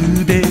있는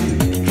그대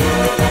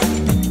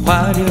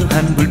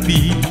화려한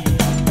불빛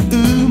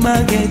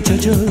음악에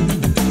젖어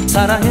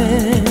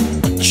사랑에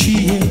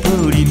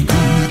취해버린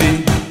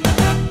그대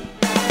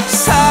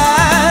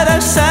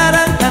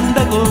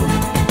사랑한다고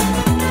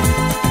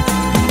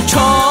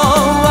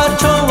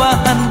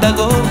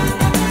좋아한다고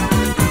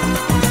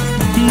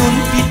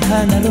눈빛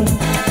하나로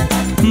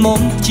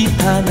몸짓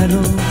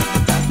하나로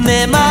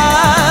내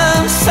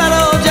마음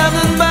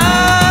사로잡는 밤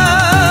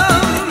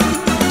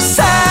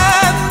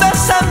삼바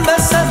삼바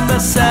삼바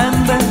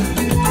삼바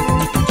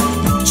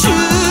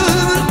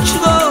춤을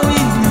추고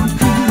있는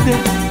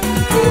그대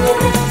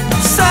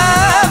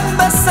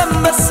삼바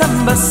삼바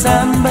삼바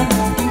삼바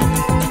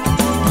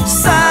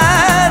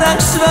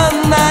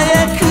사랑스러운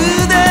나의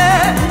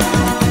그대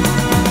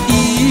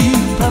이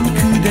밤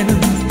그대는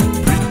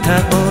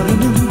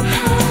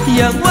불타오르는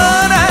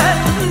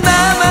영원한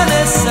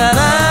나만의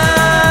사랑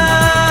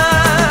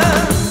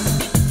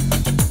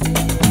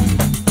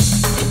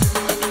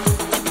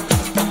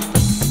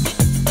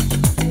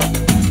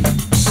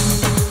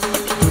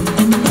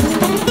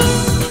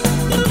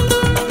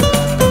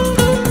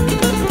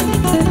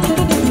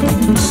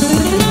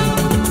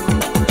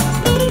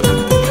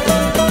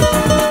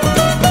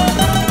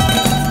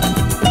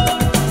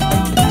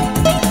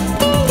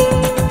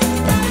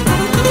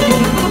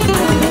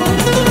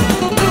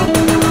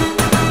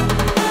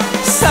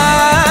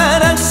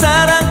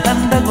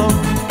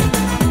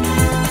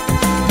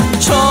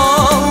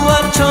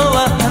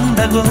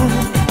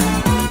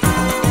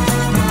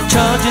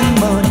젖은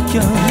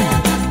머릿결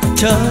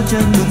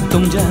젖은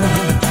눈동자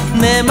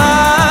내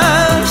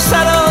마음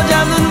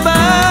사로잡는 밤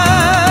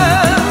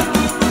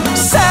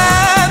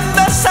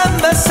삼바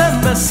삼바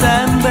삼바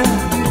삼바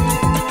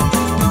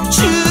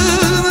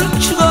춤을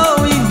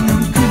추고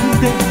있는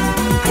그대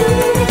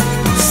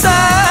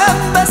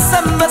삼바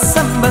삼바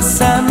삼바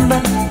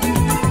삼바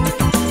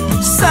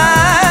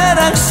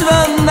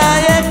사랑스러운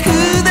나의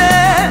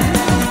그대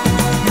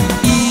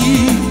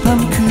이 밤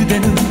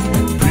그대는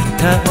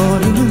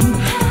불타오르는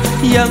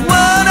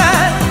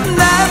영원한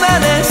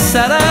나만의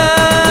사랑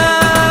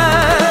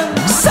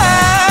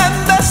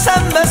삼바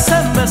삼바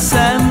삼바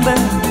삼바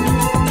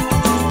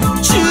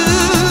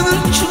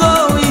춤을 추고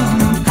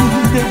있는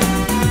그대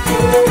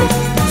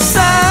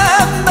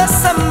삼바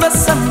삼바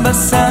삼바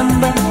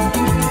삼바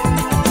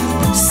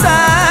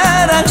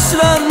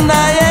사랑스러운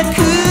나의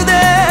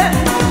그대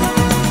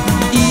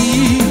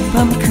이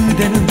밤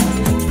그대는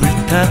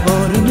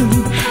불타오르는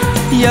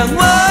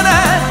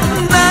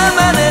영원한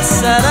나만의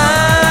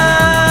사랑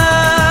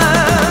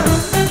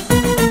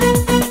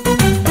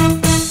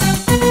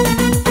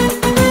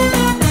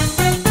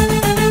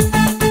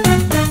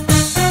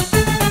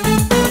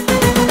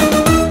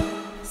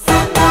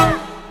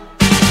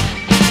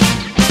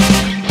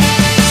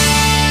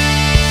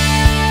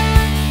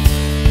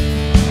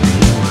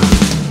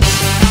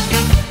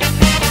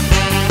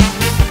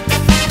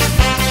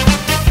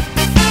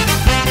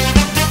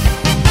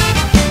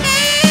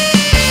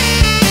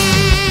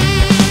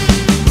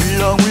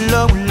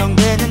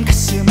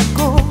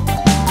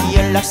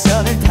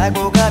연락선을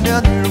타고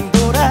가면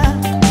울릉도라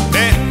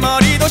내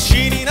머리도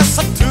신이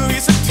나서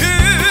트위스트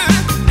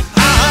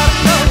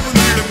아름다운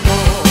울릉도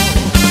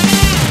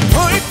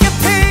붉게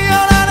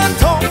피어나는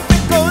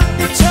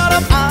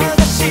동백꽃잎처럼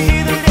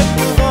아가씨들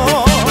예쁘고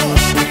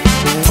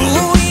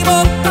둘이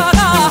먹다가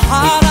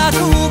하나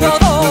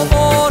죽어도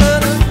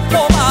모르는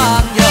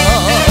꼬막녀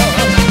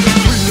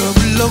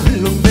울렁울렁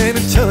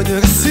울렁대는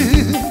저녁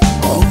가슴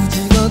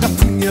오징어가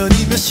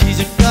풍년이며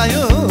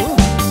시집가요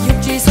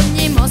육지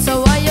손님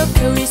어서와요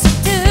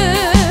트위스트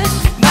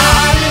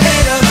나를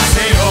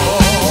데려가세요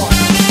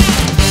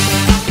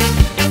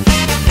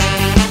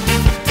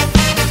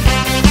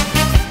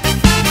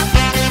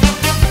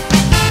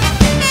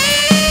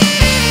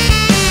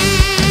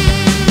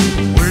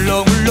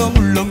울렁울렁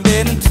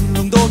울렁대는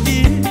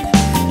울릉도길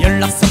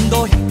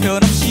연락선도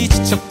형편없이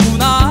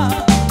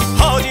지쳤구나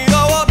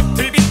어지러워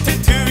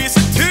비틀비틀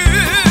트위스트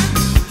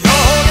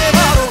여기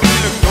바로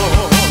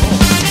울릉도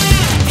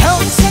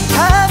평생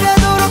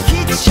가면으로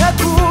기차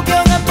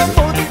구경 한번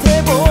못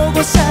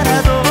해보고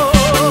살아도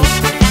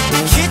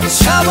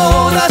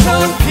기차보다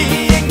좋은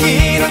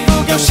비행기는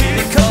구경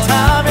실컷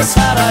하며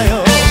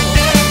살아요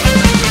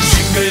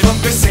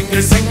싱글벙글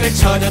생글생글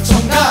처녀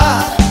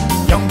총각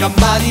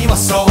영감만이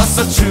왔어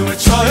춤을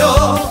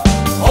춰요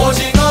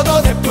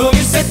오징어도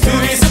대풍일세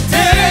트위스트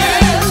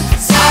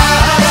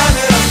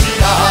사랑을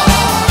합시다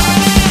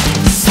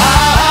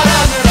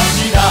사랑을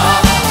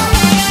합시다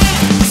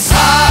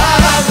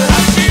사랑을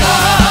합시다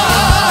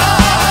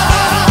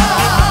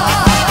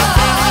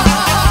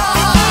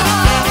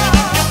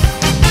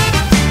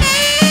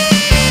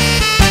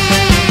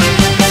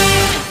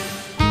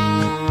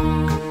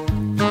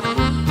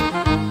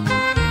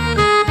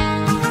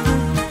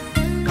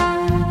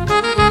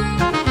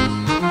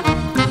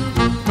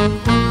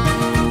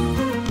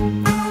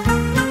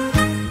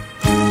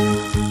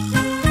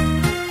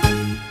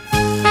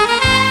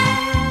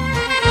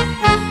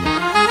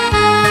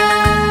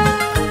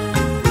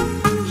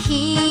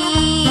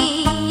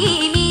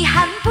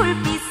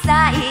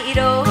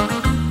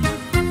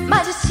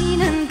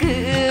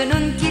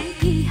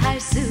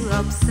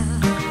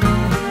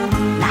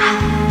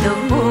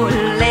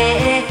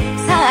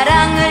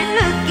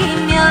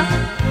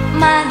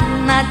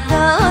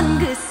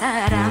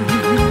사람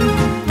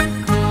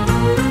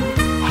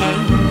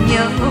행여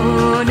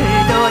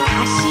오늘도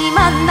다시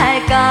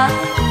만날까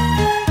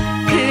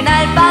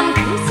그날 밤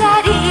그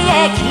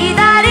자리에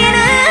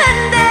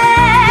기다리는데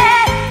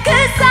그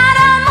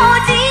사람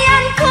오지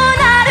않고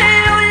나를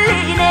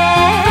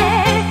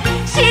울리네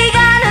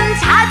시간은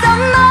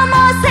자정 넘어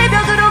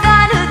새벽으로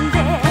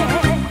가는데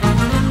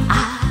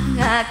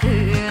아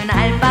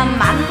그날 밤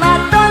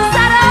만났던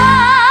사람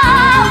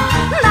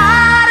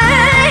나를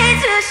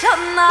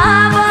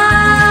잊으셨나봐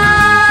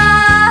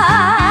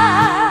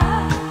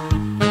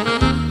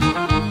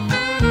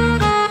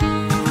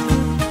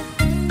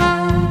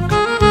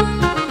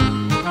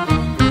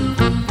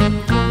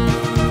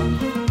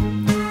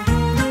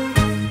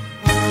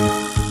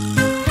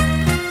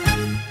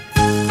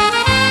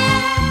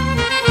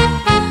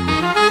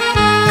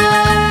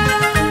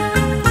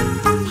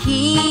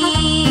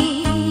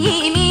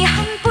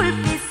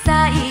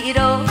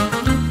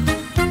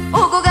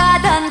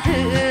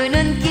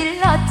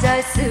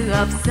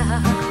없어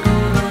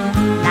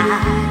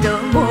나도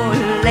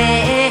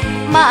몰래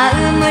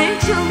마음을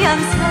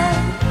주면서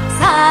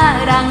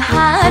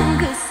사랑한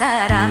그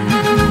사람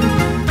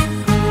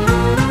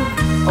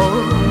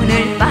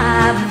오늘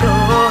밤도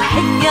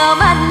행여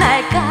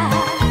만날까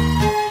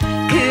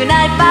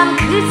그날 밤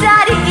그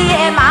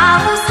자리에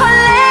마음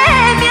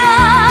설레며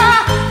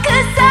그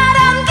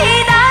사람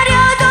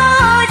기다려도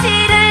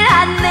오지를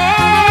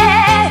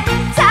않네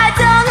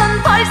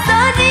자정은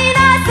벌써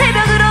지나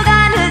새벽으로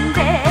가는데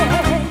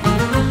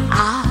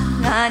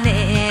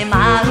내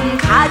마음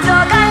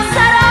가져간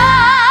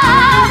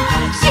사람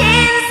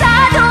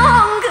신사동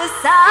그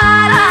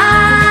사람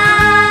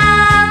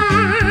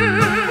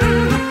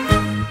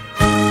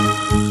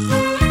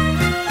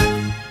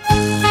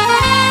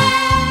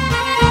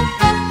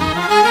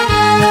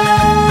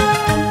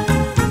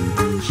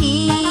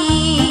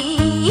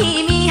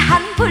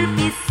희미한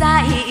불빛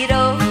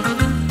사이로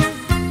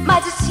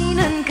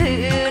마주치는 그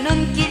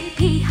눈길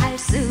피할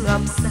수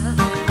없어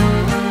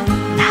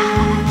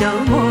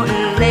나도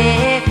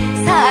몰래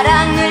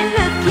사랑을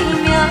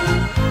느끼며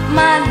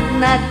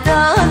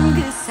만났던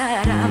그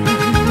사람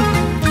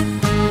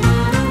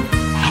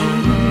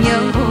행여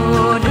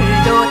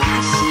오늘도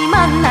다시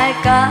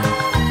만날까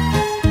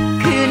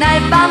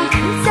그날 밤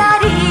그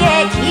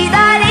자리에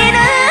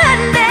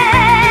기다리는데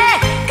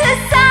그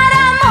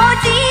사람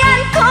오지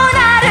않고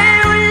나를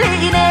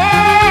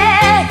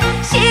울리네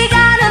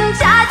시간은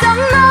자정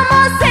넘어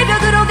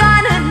새벽으로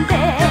가는데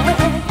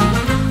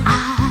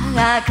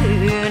아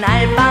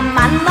그날 밤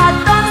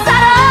만났던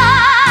사람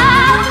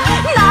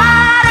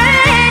나를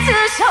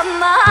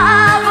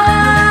잊으셨나봐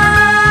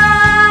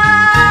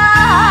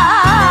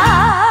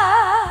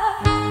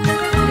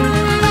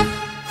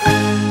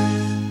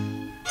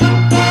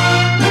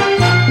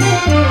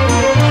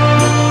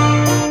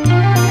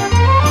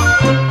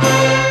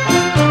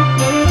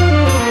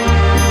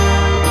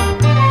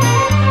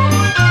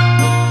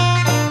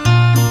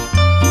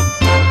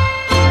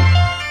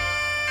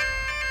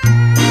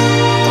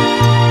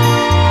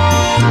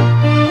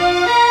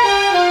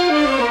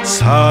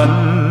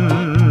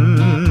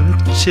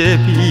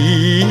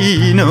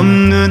산제비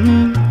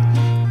넘는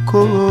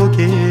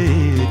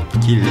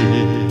고갯길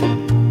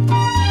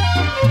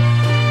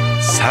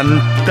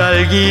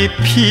산딸기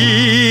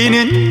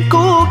피는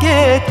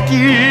고갯길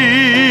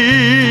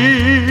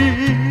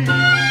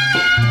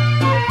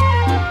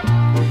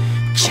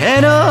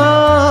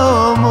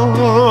채너머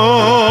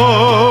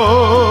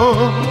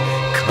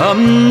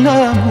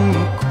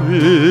감나무굴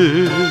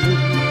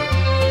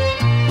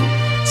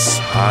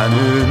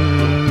사는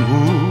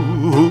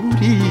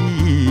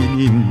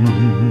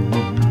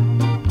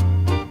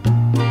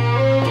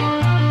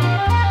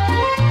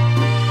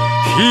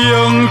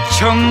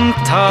영청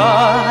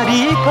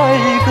달이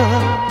밝아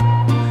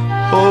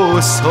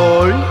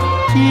오솔길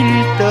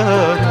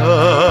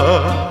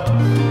따라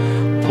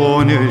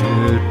오늘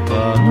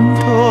밤도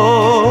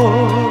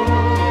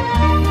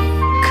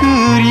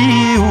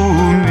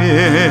그리움에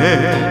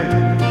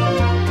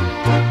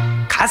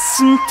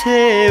가슴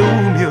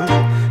태우며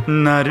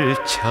나를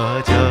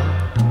찾아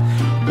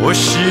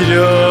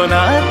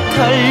오시려나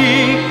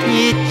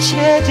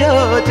달빛에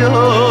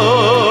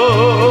젖어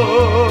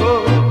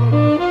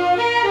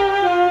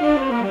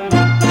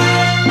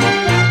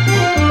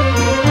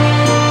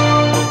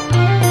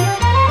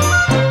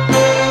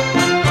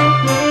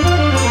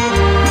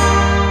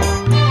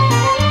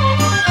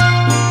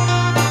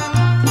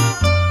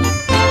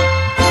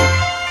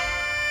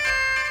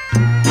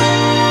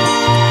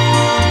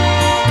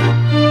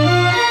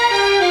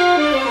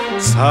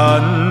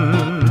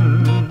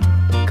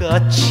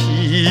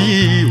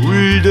산같이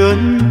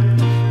울던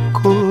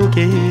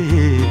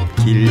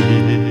고갯길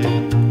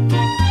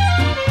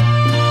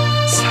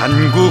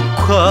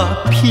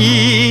산국화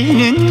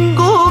피는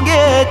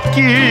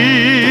고갯길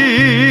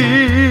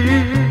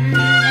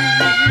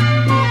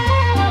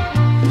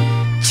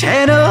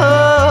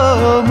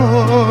제너머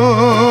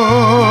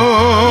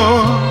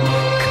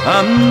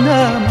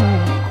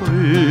감나무골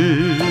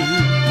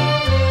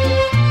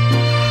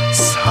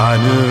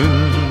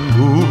사는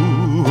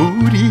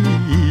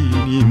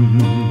우리님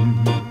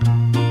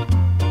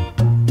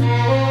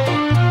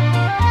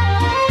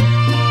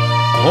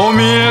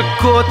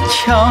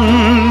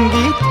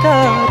꽃향기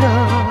따라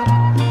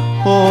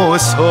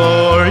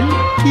오솔길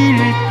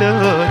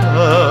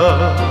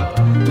따라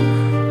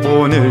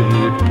오늘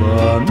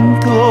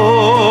밤도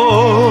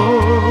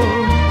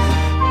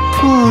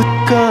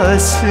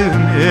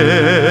붓가슴에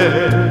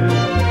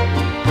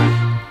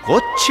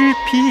꽃을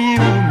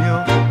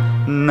피우며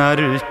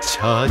나를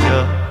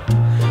찾아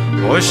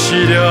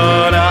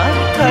오시려나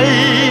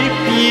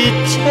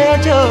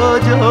달빛에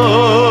젖어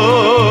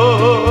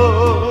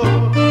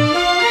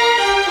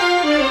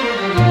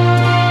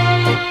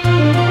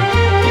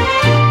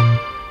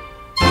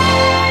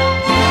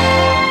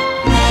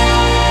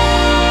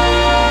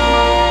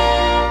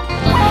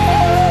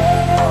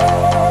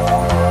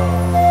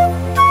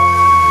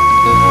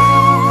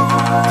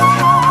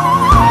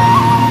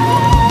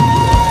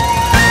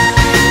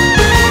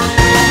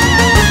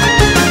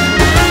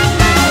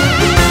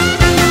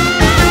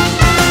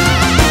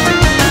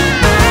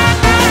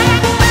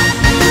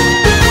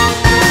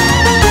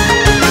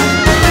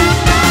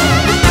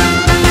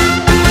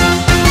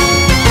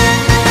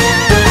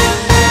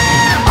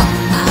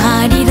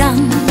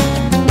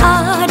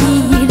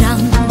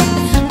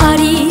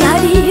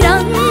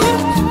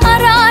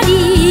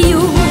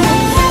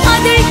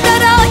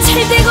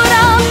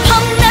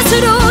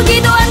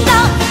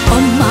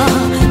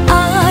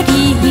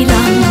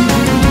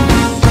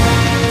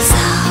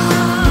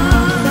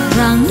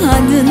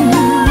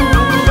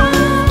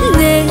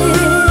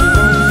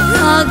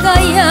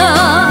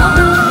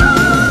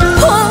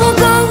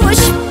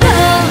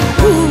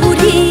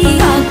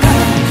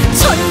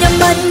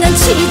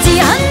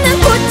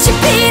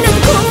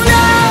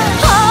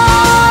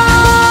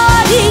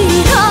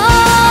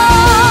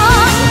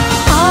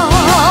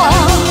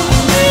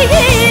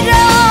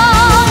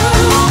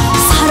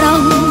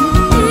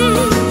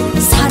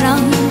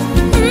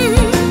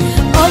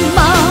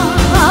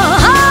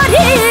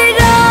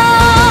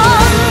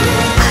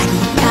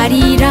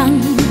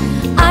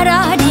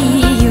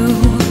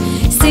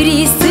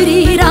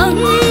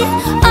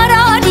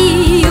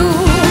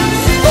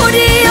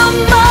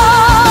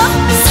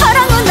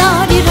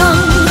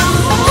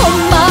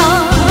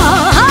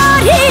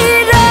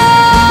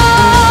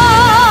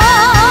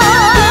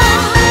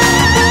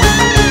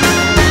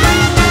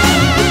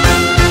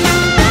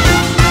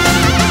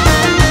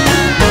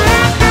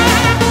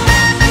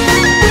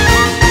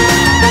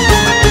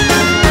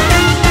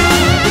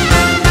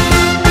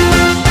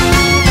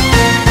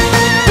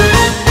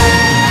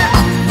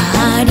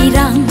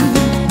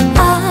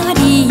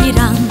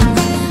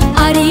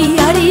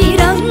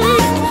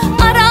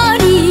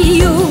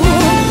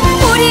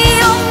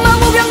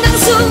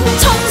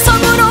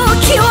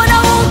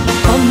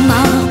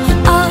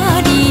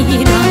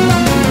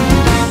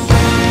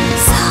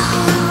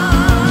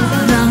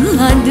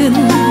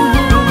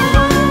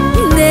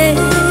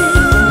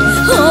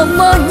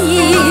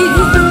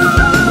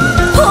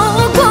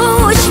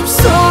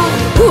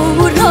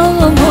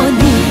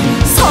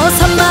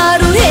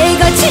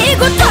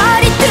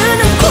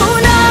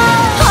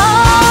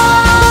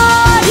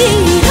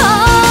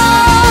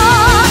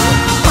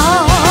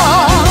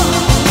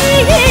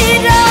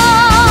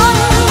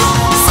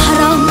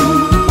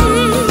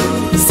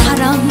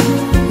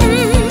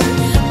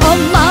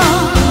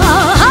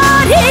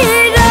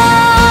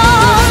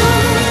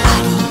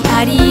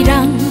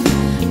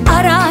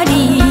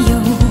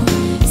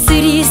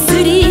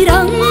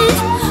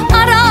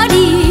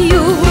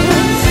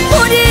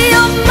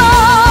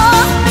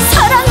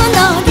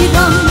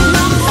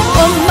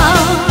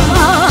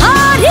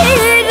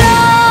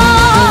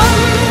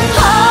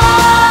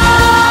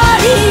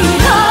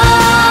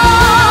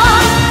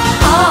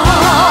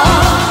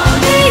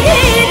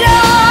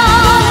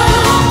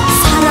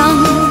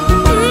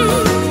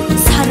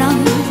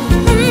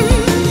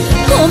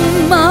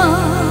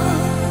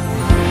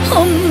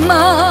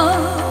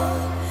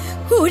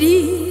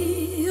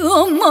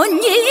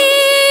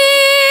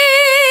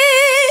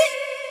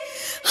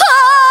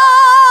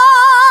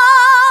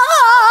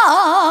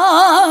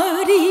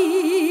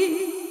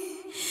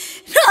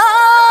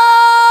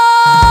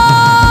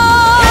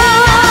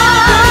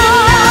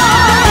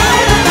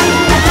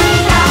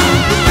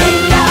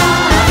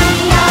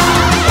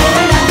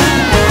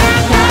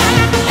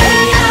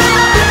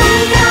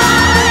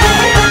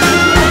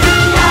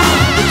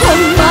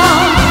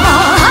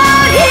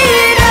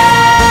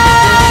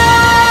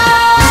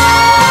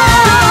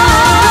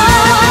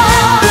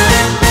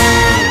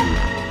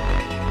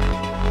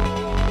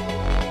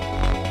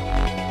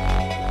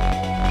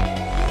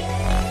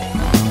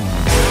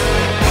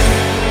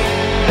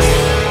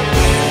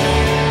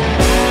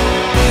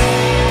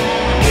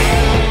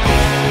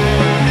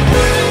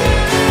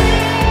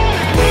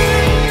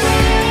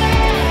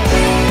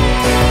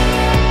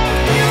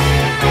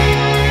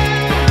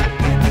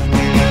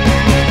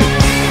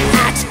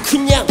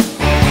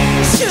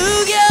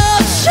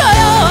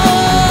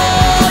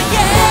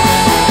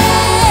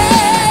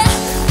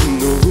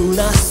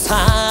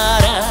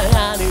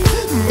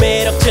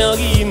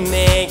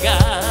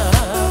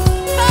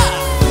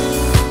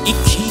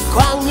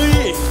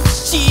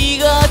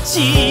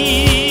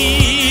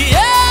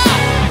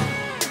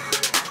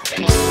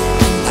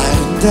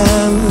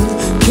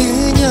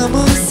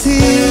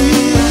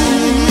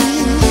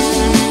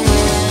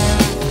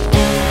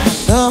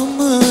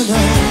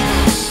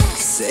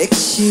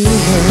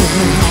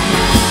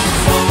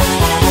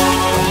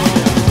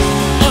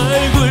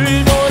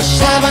얼굴도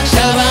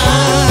샤방샤방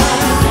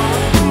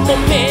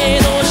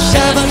몸매도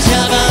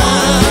샤방샤방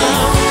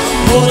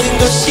모든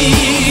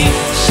것이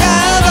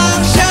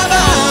샤방샤방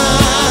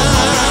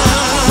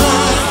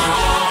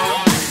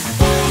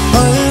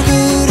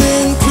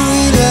얼굴은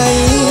V라인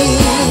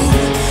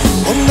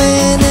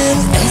몸매는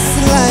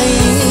S라인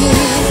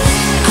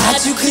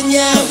아주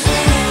그냥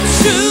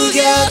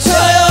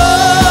죽여줘요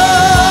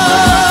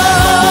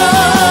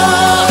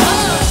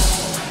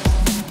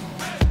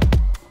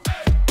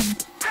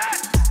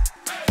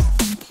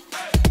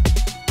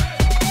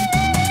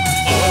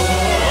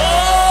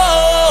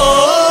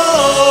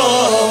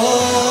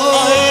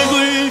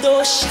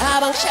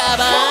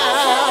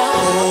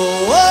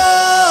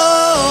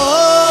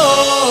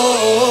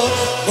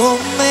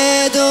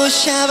몸매도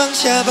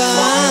샤방샤방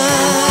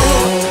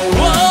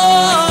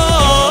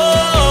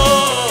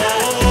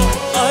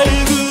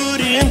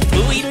얼굴은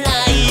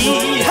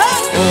V라인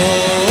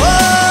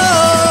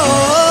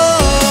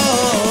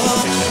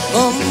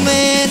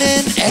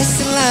몸매는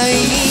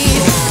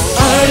S라인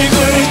얼굴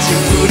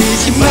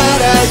찡그리지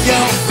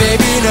말아요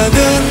Baby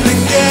너는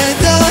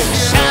눈게도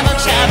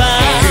샤방샤방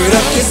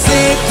그렇게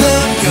슬픈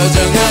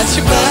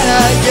표정하지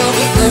말아요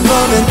내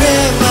보면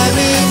내 맘이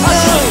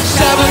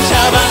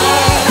샤방샤방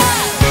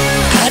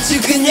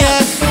아주 그냥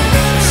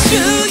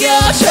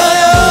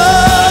죽여줘요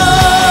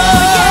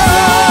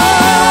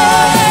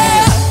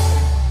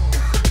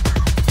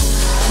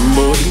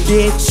모든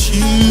게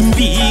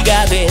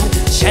준비가 된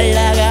잘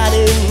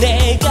나가는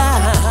내가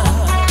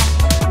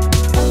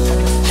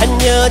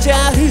한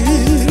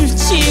여자를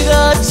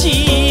찍었지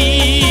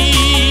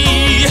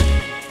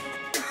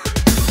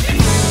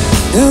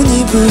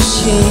눈이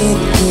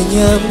부신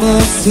그녀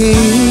모습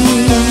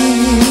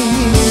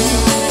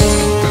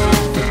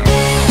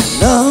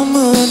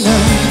너무나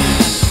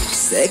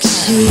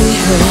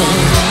섹시해